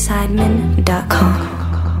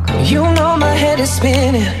randyseidman.com. You know my head is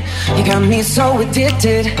spinning. You got me so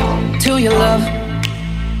addicted to your love,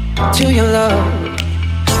 to your love.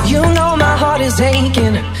 You know my heart is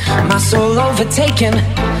aching, my soul overtaken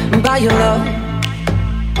by your love,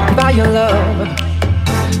 by your love.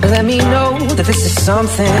 Let me know that this is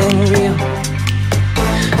something real.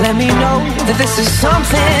 Let me know that this is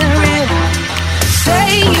something real.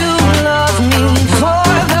 Say you love me for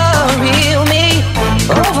the real me.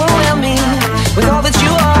 Overwhelm me with all that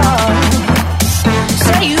you are.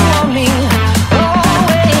 Say you want me,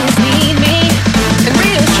 always need me, and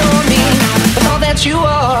reassure me with all that you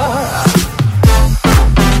are.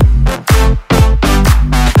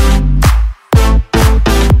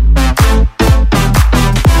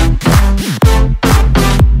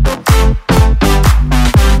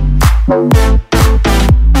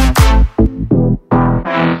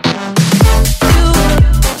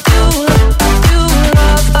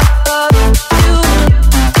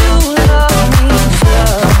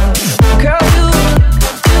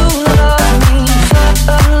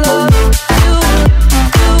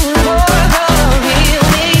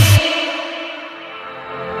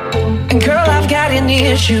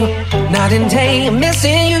 Night and day, I'm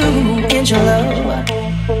missing you and your love,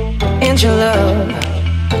 and your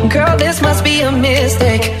love. Girl, this must be a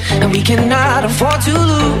mistake, and we cannot afford to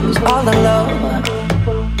lose all the love,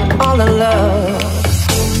 all the love.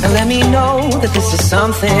 And let me know that this is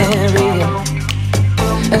something real.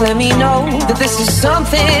 And let me know that this is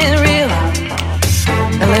something real.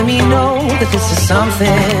 And let me know that this is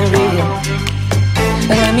something real.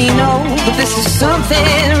 And let me know that this is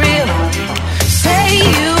something real. Say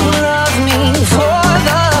you love me for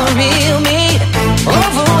the real me.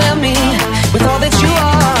 Overwhelm me with all that you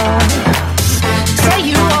are. Say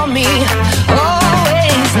you want me,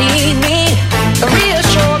 always need me.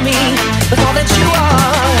 Reassure me with all that you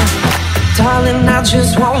are. Darling, I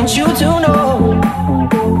just want you to know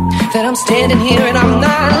that I'm standing here and I'm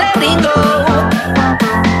not letting go.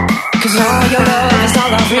 'Cause all your love is all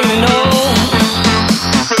I really know.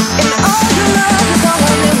 And all your love is all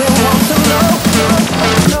I really want to know.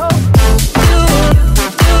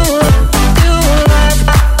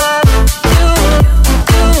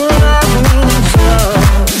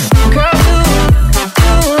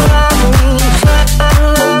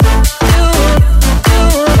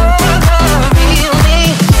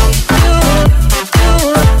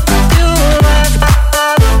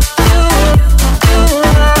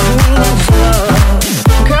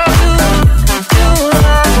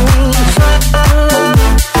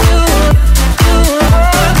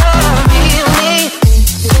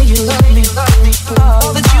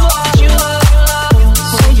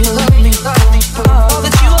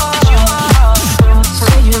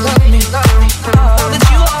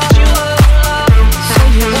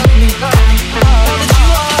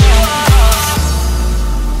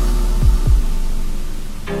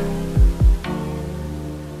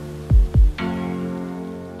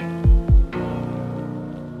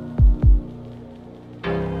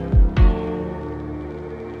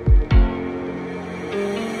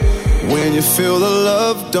 When you feel the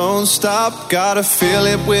love, don't stop. Gotta feel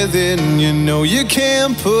it within. You know you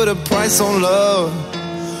can't put a price on love.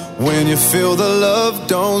 When you feel the love,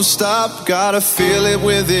 don't stop. Gotta feel it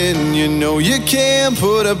within. You know you can't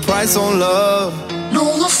put a price on love.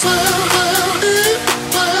 No affair,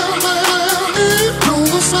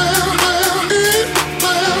 no affair.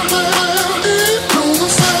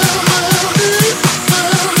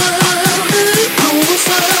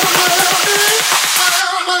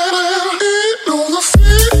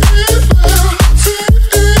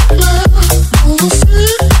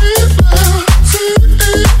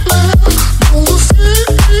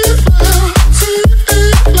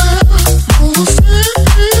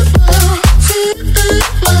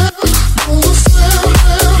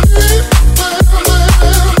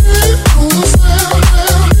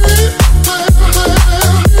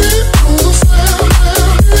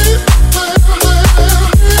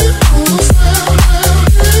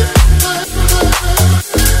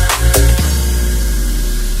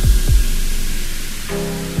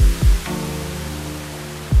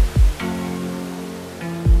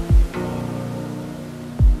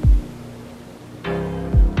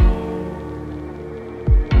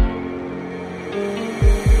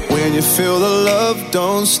 When you feel the love,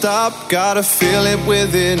 don't stop. Gotta feel it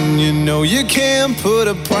within. You know you can't put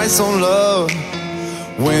a price on love.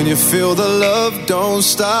 When you feel the love, don't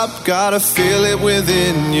stop. Gotta feel it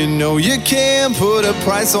within. You know you can't put a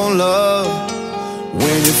price on love.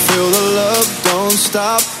 When you feel the love, don't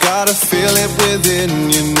stop. Gotta feel it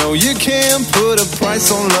within. You know you can't put a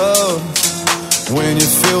price on love. When you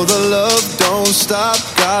feel the love, don't stop.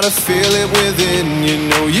 Gotta feel it within. You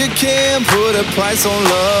know you can't put a price on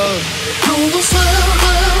love. Know the sound,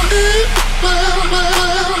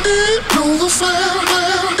 know the sound, know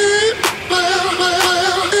the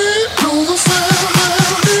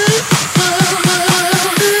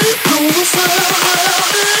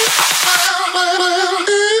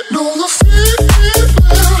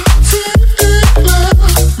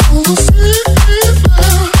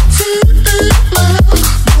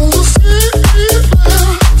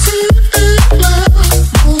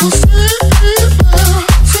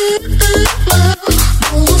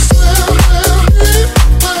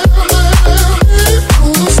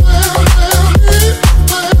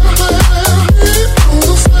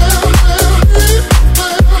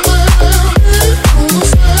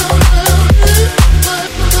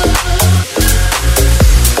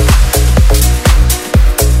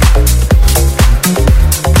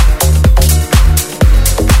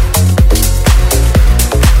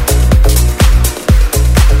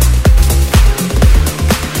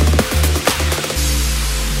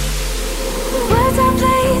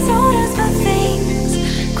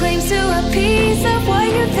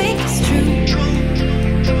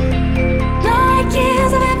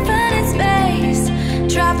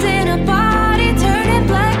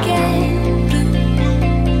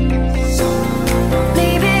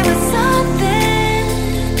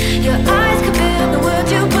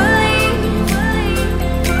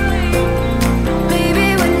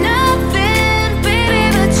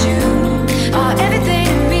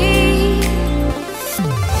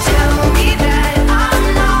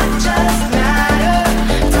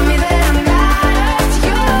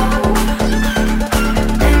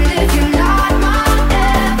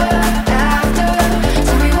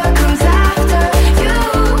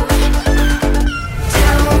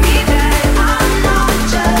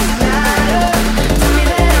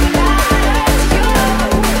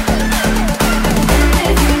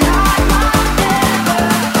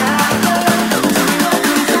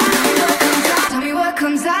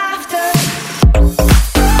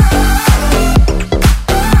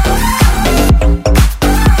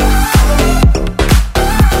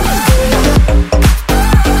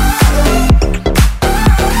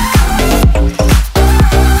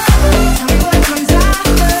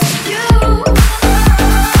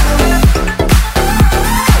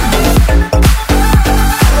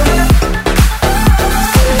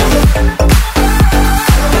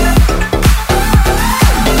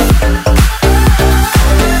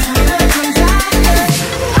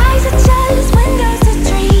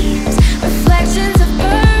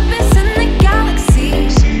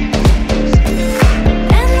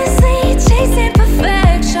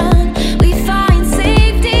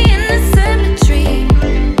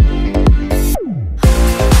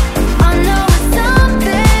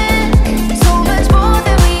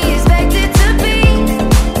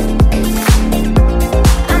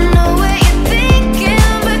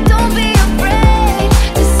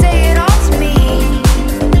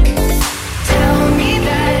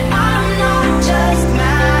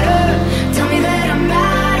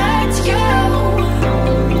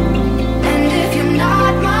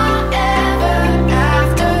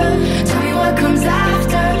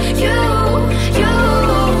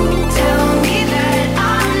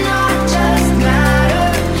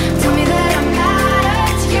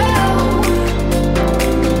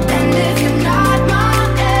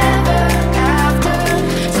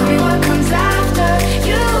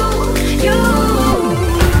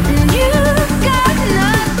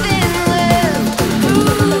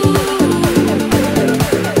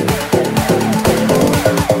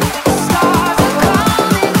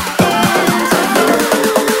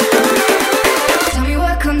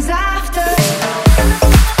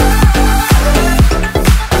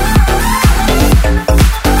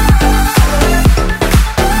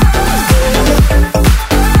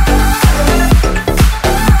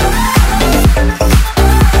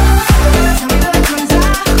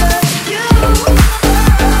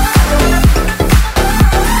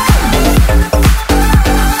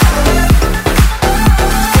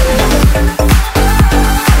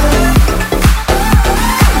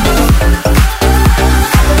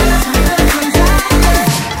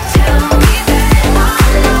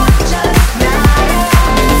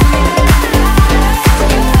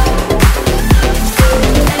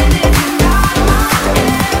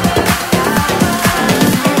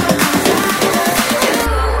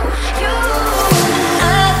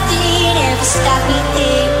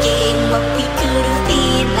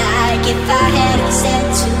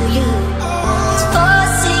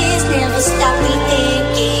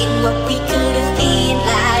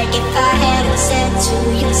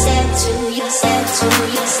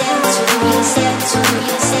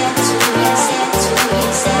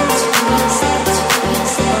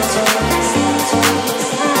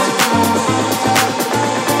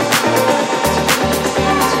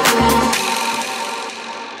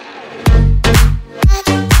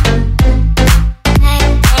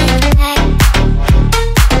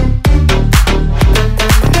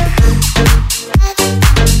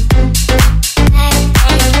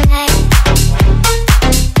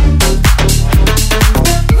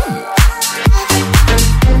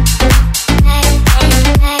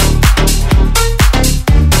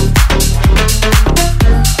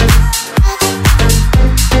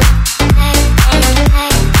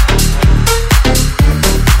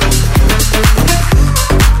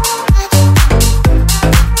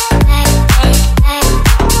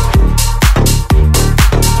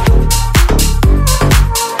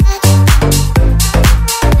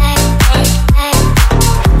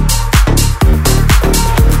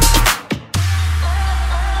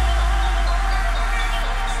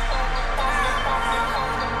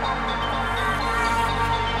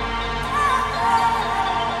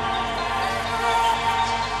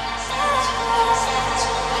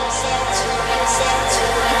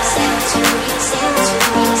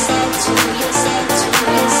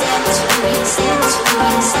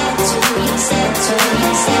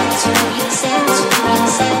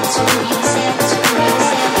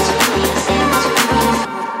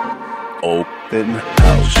Open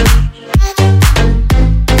House.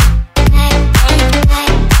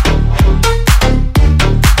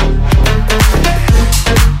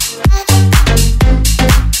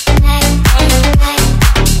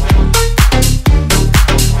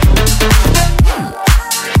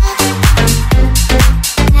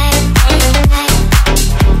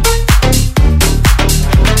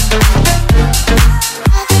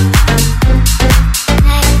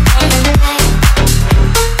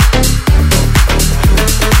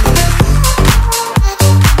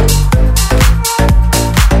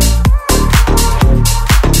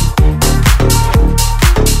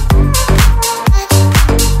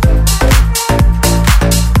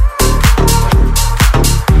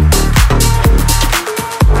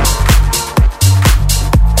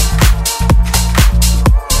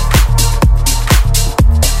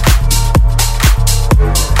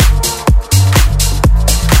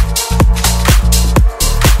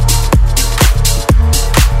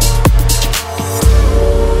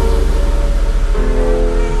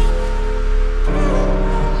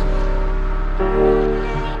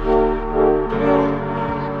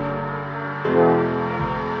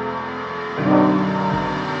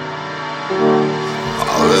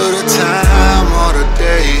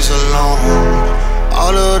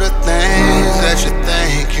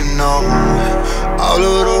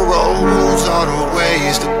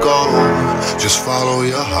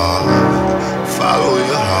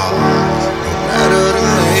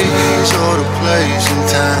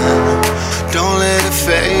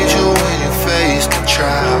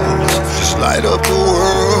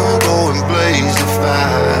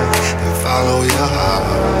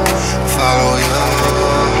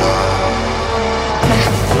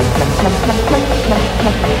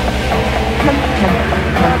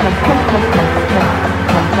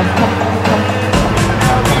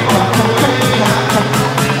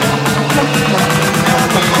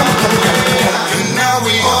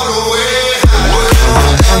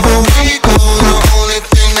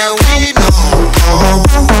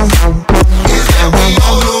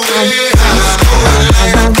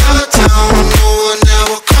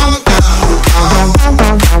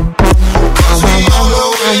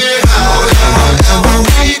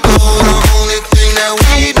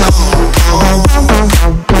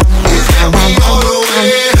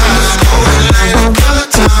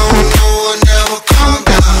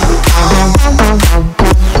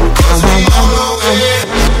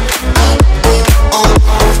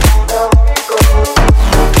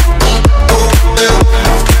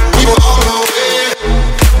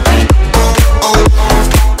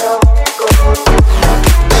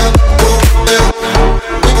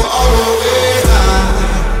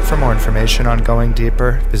 On Going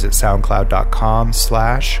Deeper, visit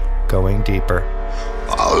soundcloud.com/Going Deeper.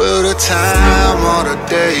 All of the time, all the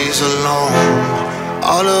days alone,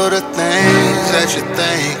 all of the things that you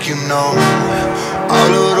think you know,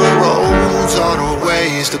 all of the roads, all the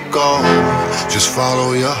ways to go. Just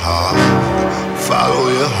follow your heart, follow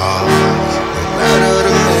your heart. No matter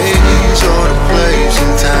the maze or the place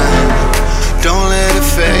and time, don't let it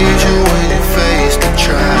fade you when you face the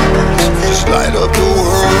trials. Just light up the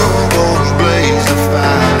world, go and blaze the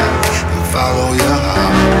fire, and follow your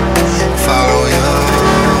heart, follow your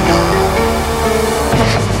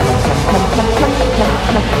heart.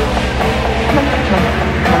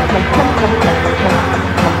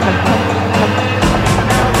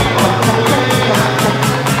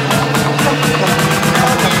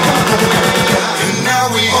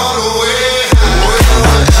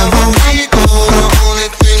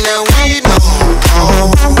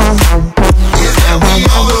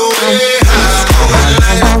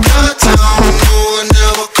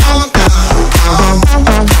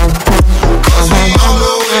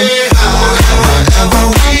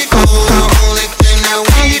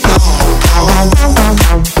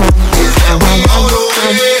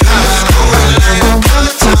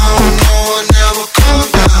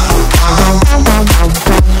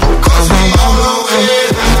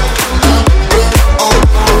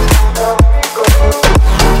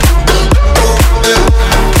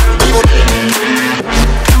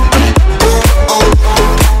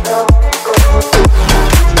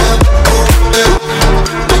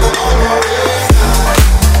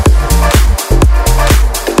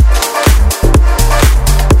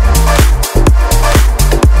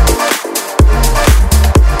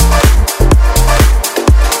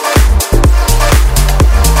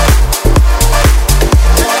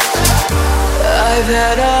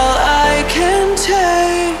 had all I can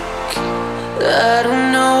take. I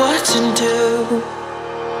don't know what to do.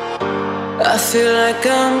 I feel like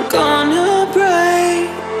I'm gonna break.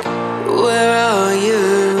 Where are you?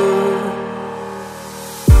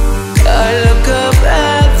 I look up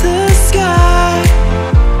at the sky.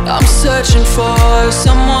 I'm searching for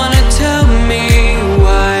someone to tell me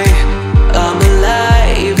why I'm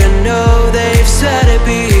alive. I know they've said it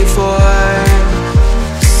before.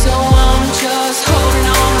 So I'm just holding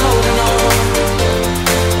on, holding on.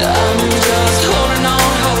 I'm just holding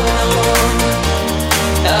on, holding on.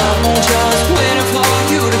 I'm just waiting for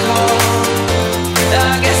you to call.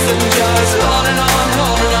 I guess I'm just holding on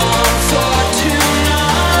for tonight.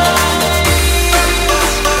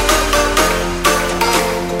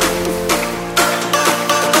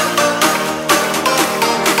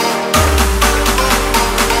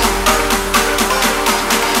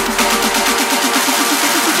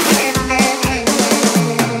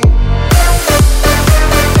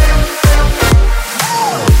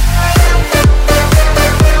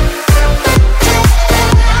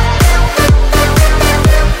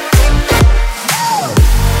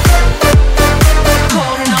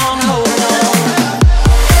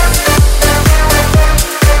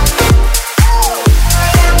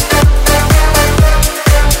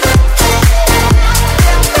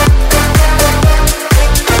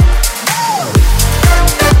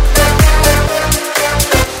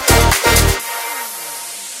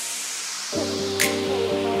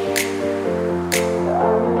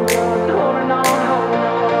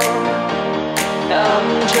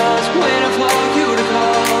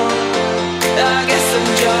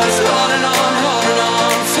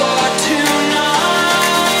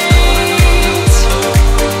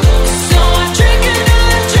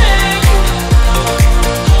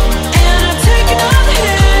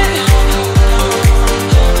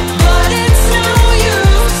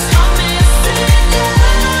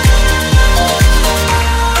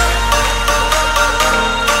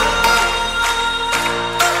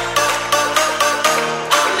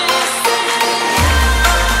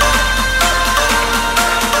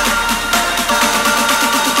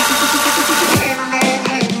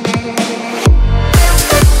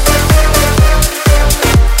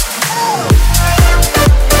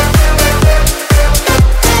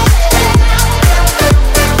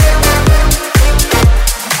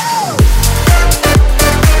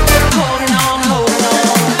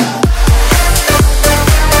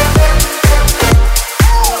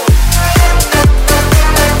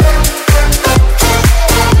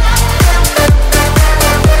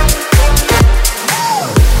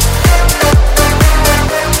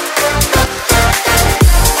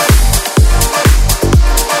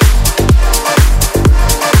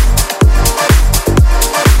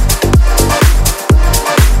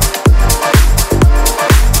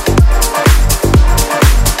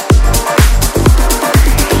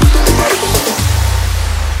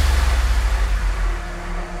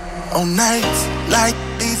 On nights like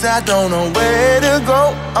these, I don't know where to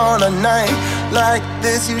go. On a night like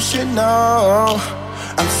this, you should know.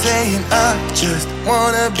 I'm saying I just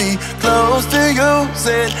wanna be close to you.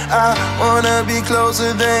 Said I wanna be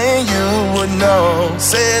closer than you would know.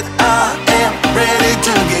 Said I am ready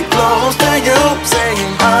to get close to you.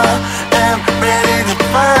 Saying I am ready to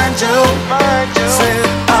find you. Said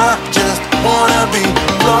I just wanna be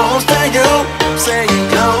close to you. Saying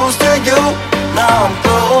close to you. Now I'm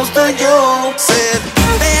close to you. Said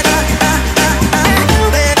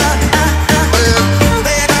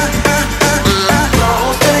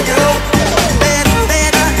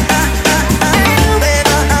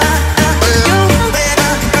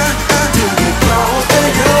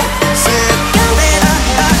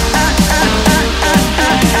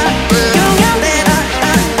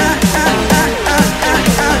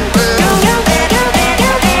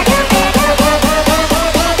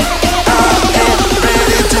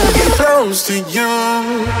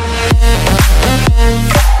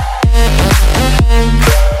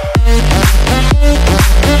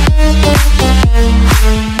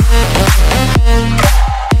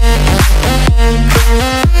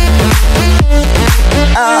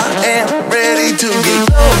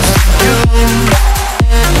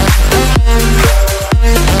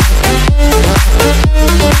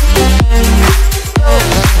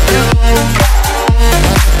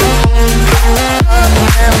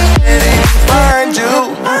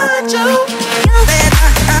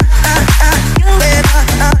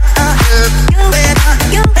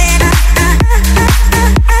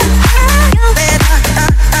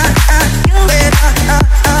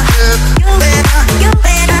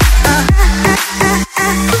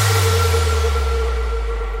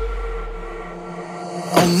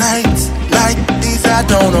On nights like these, I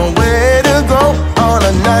don't know where to go. On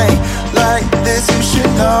a night like this, you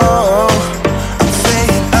should know. I'm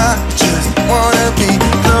saying I just wanna be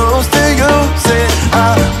close to you. Said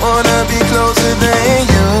I wanna be closer than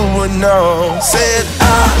you would know. Said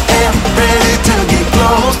I am ready to get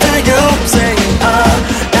close to you. Saying I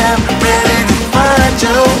am ready to find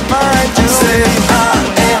you, find you. Said I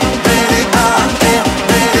am ready, I am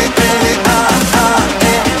ready, ready, I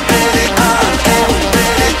am ready, I am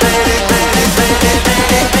ready, ready, ready, ready,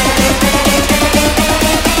 ready,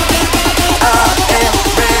 I am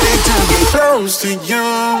ready to get close to you.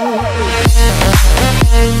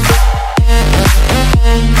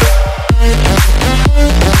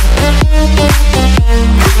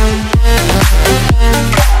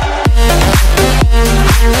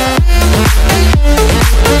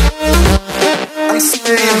 I'm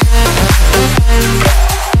saying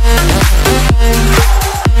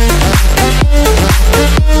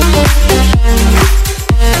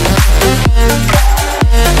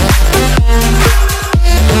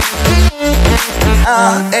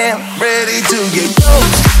I am ready to get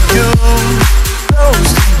close to you,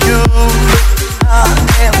 close to you. I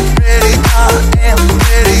am ready,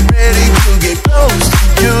 ready to get close to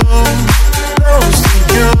you, close to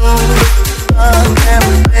you. I am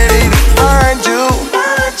ready to find you,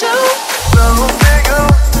 find you. Close to you.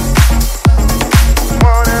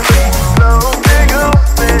 Wanna be close to you,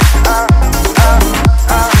 baby.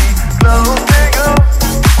 I'll be close to you.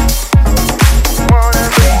 Wanna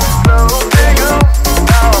be close to you.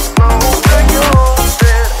 Now I'm close to you,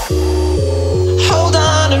 baby. Hold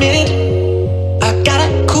on a minute, I gotta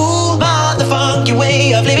cool my the funky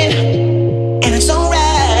way of living, and it's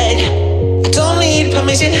alright. I don't need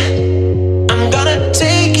permission. I'm gonna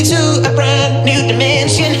take you to a brand new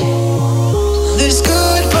dimension. This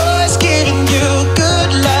good boy's giving you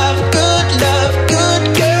good love, good love, good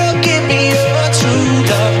girl. Give me your true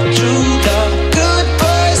love, true love. Good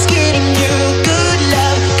boy's giving you good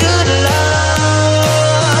love, good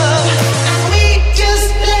love. And we just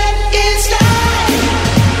let it slide.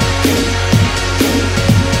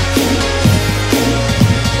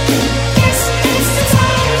 This is the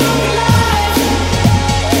time of your life.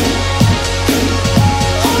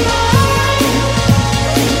 Oh my.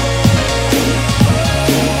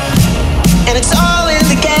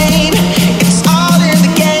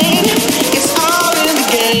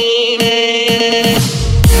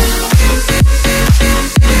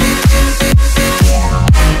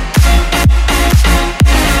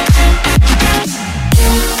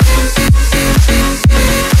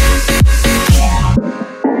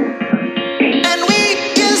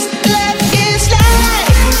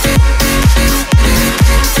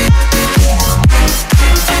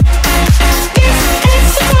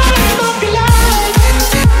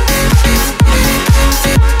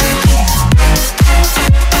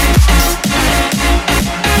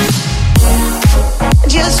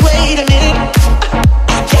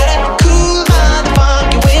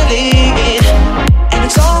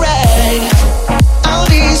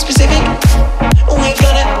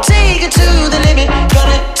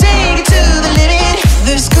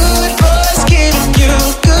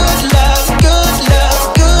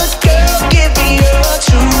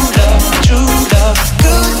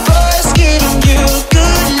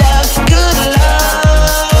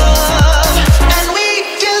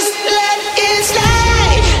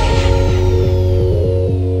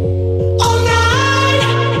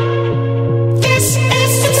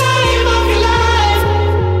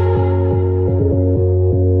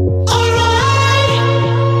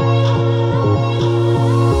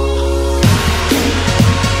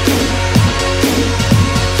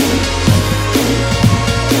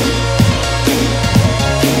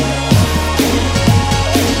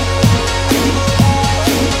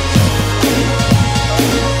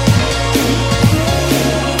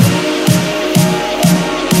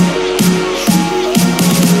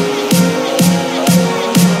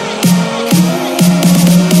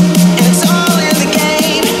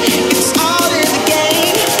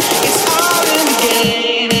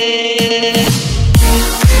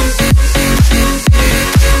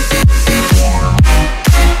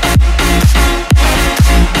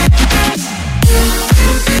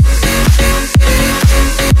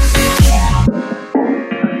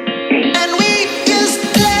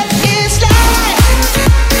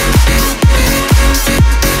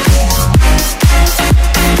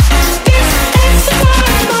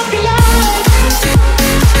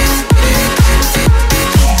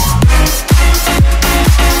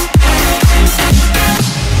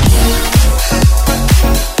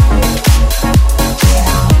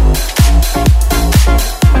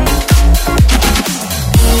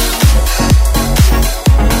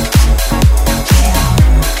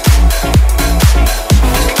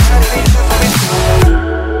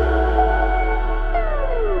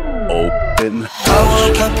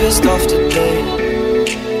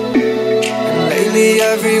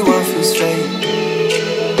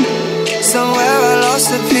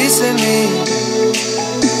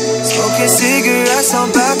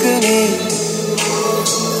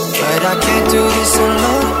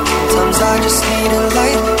 I just need a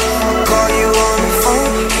light. I'll call you on the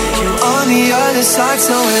phone, need you on the other side.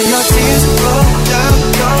 So when your tears roll down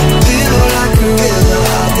your pillow like a river,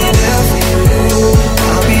 I'll be there for you,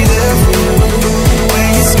 I'll be there for you. When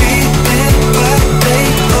you're screaming but they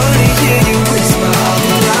only hear you whisper, I'll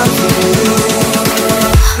be loud for you.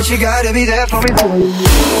 But you gotta be there for me.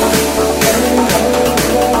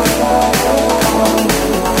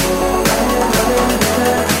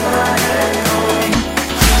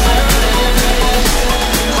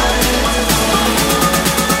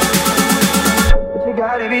 You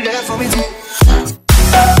gotta be there for me too.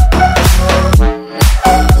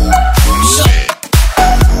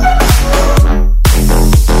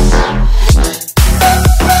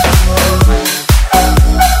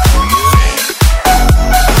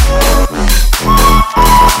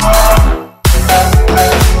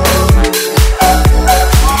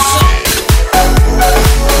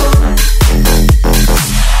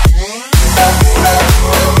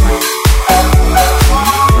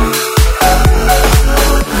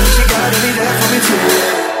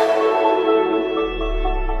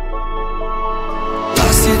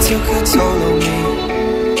 Took a toll on me,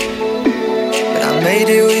 but I made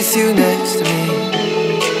it with you next to me.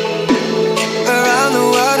 Around the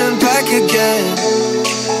world and back again.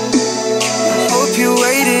 I hope you're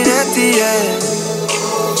waiting at the end,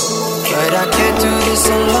 but I can't do this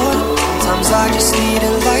alone. Sometimes I just need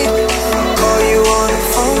a light. I'll call you on the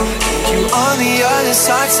phone, need you on the other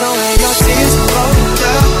side. So when your tears roll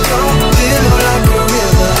down your pillow like a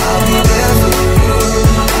river, I'll be there for you,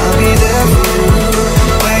 I'll be there for you.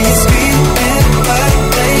 You're screaming, but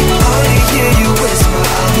they only hear you whisper,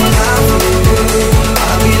 I'll be loud for you,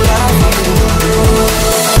 I'll be loud for you.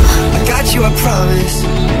 I got you, I promise,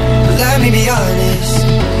 but let me be honest.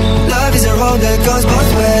 Love is a road that goes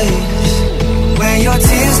both ways. When your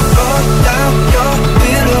tears roll down your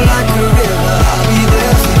pillow like a river, I'll be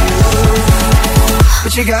there for you.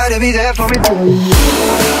 But you gotta be there for me too.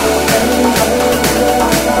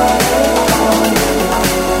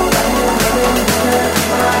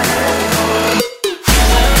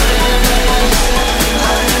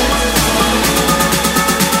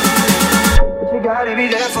 Gotta be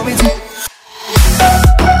there for me too.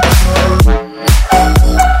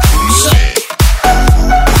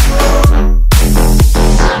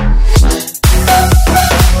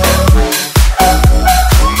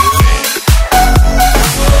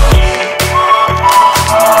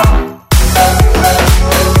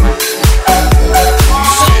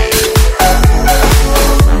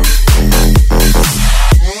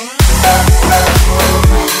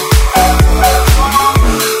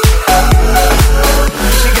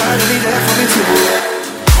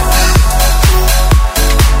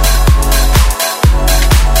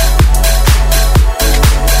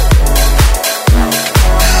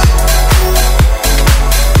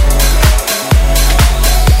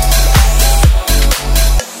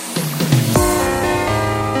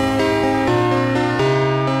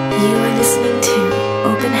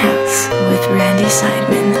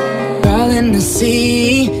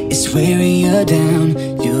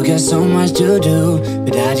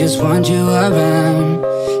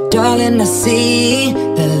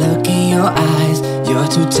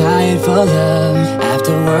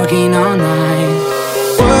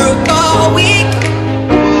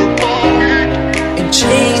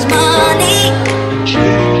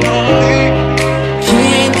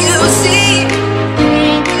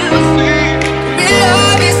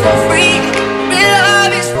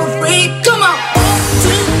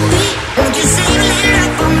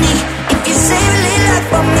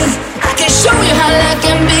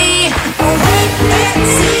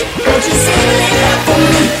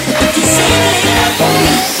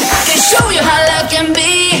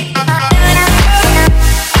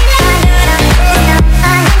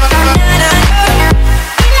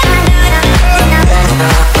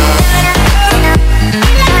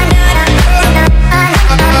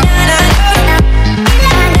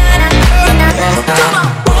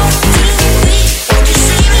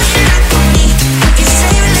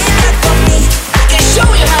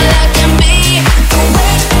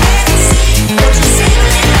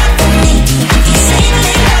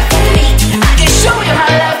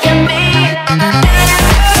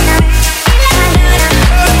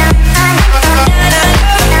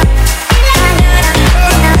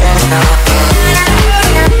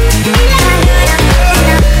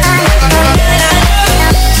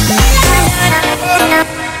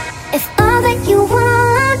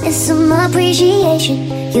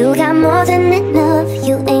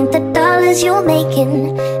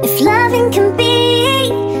 If loving can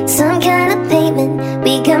be some kind of payment,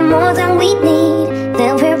 we got more than we need,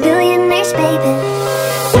 then we're billionaires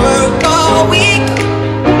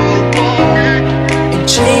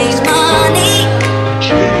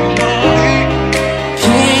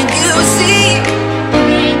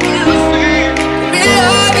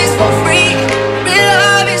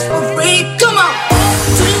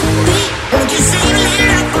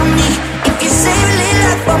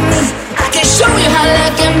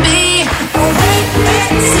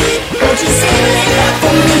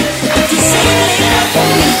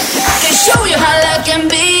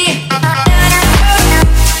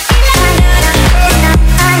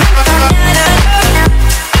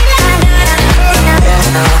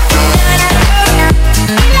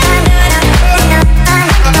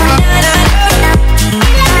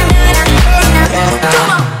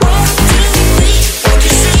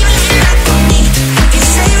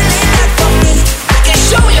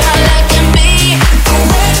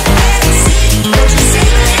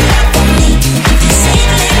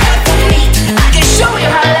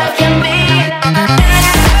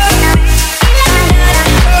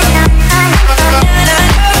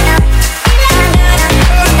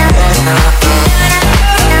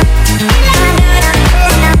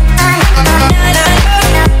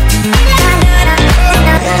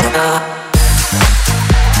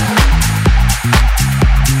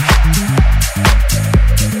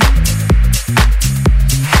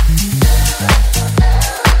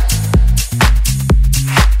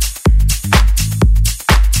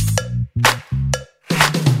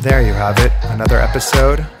There you have it. Another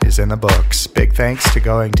episode is in the books. Big thanks to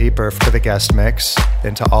Going Deeper for the guest mix,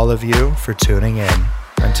 and to all of you for tuning in.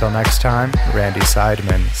 Until next time, Randy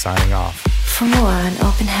Seidman signing off. For more on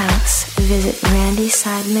Open House, visit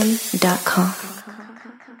randyseidman.com.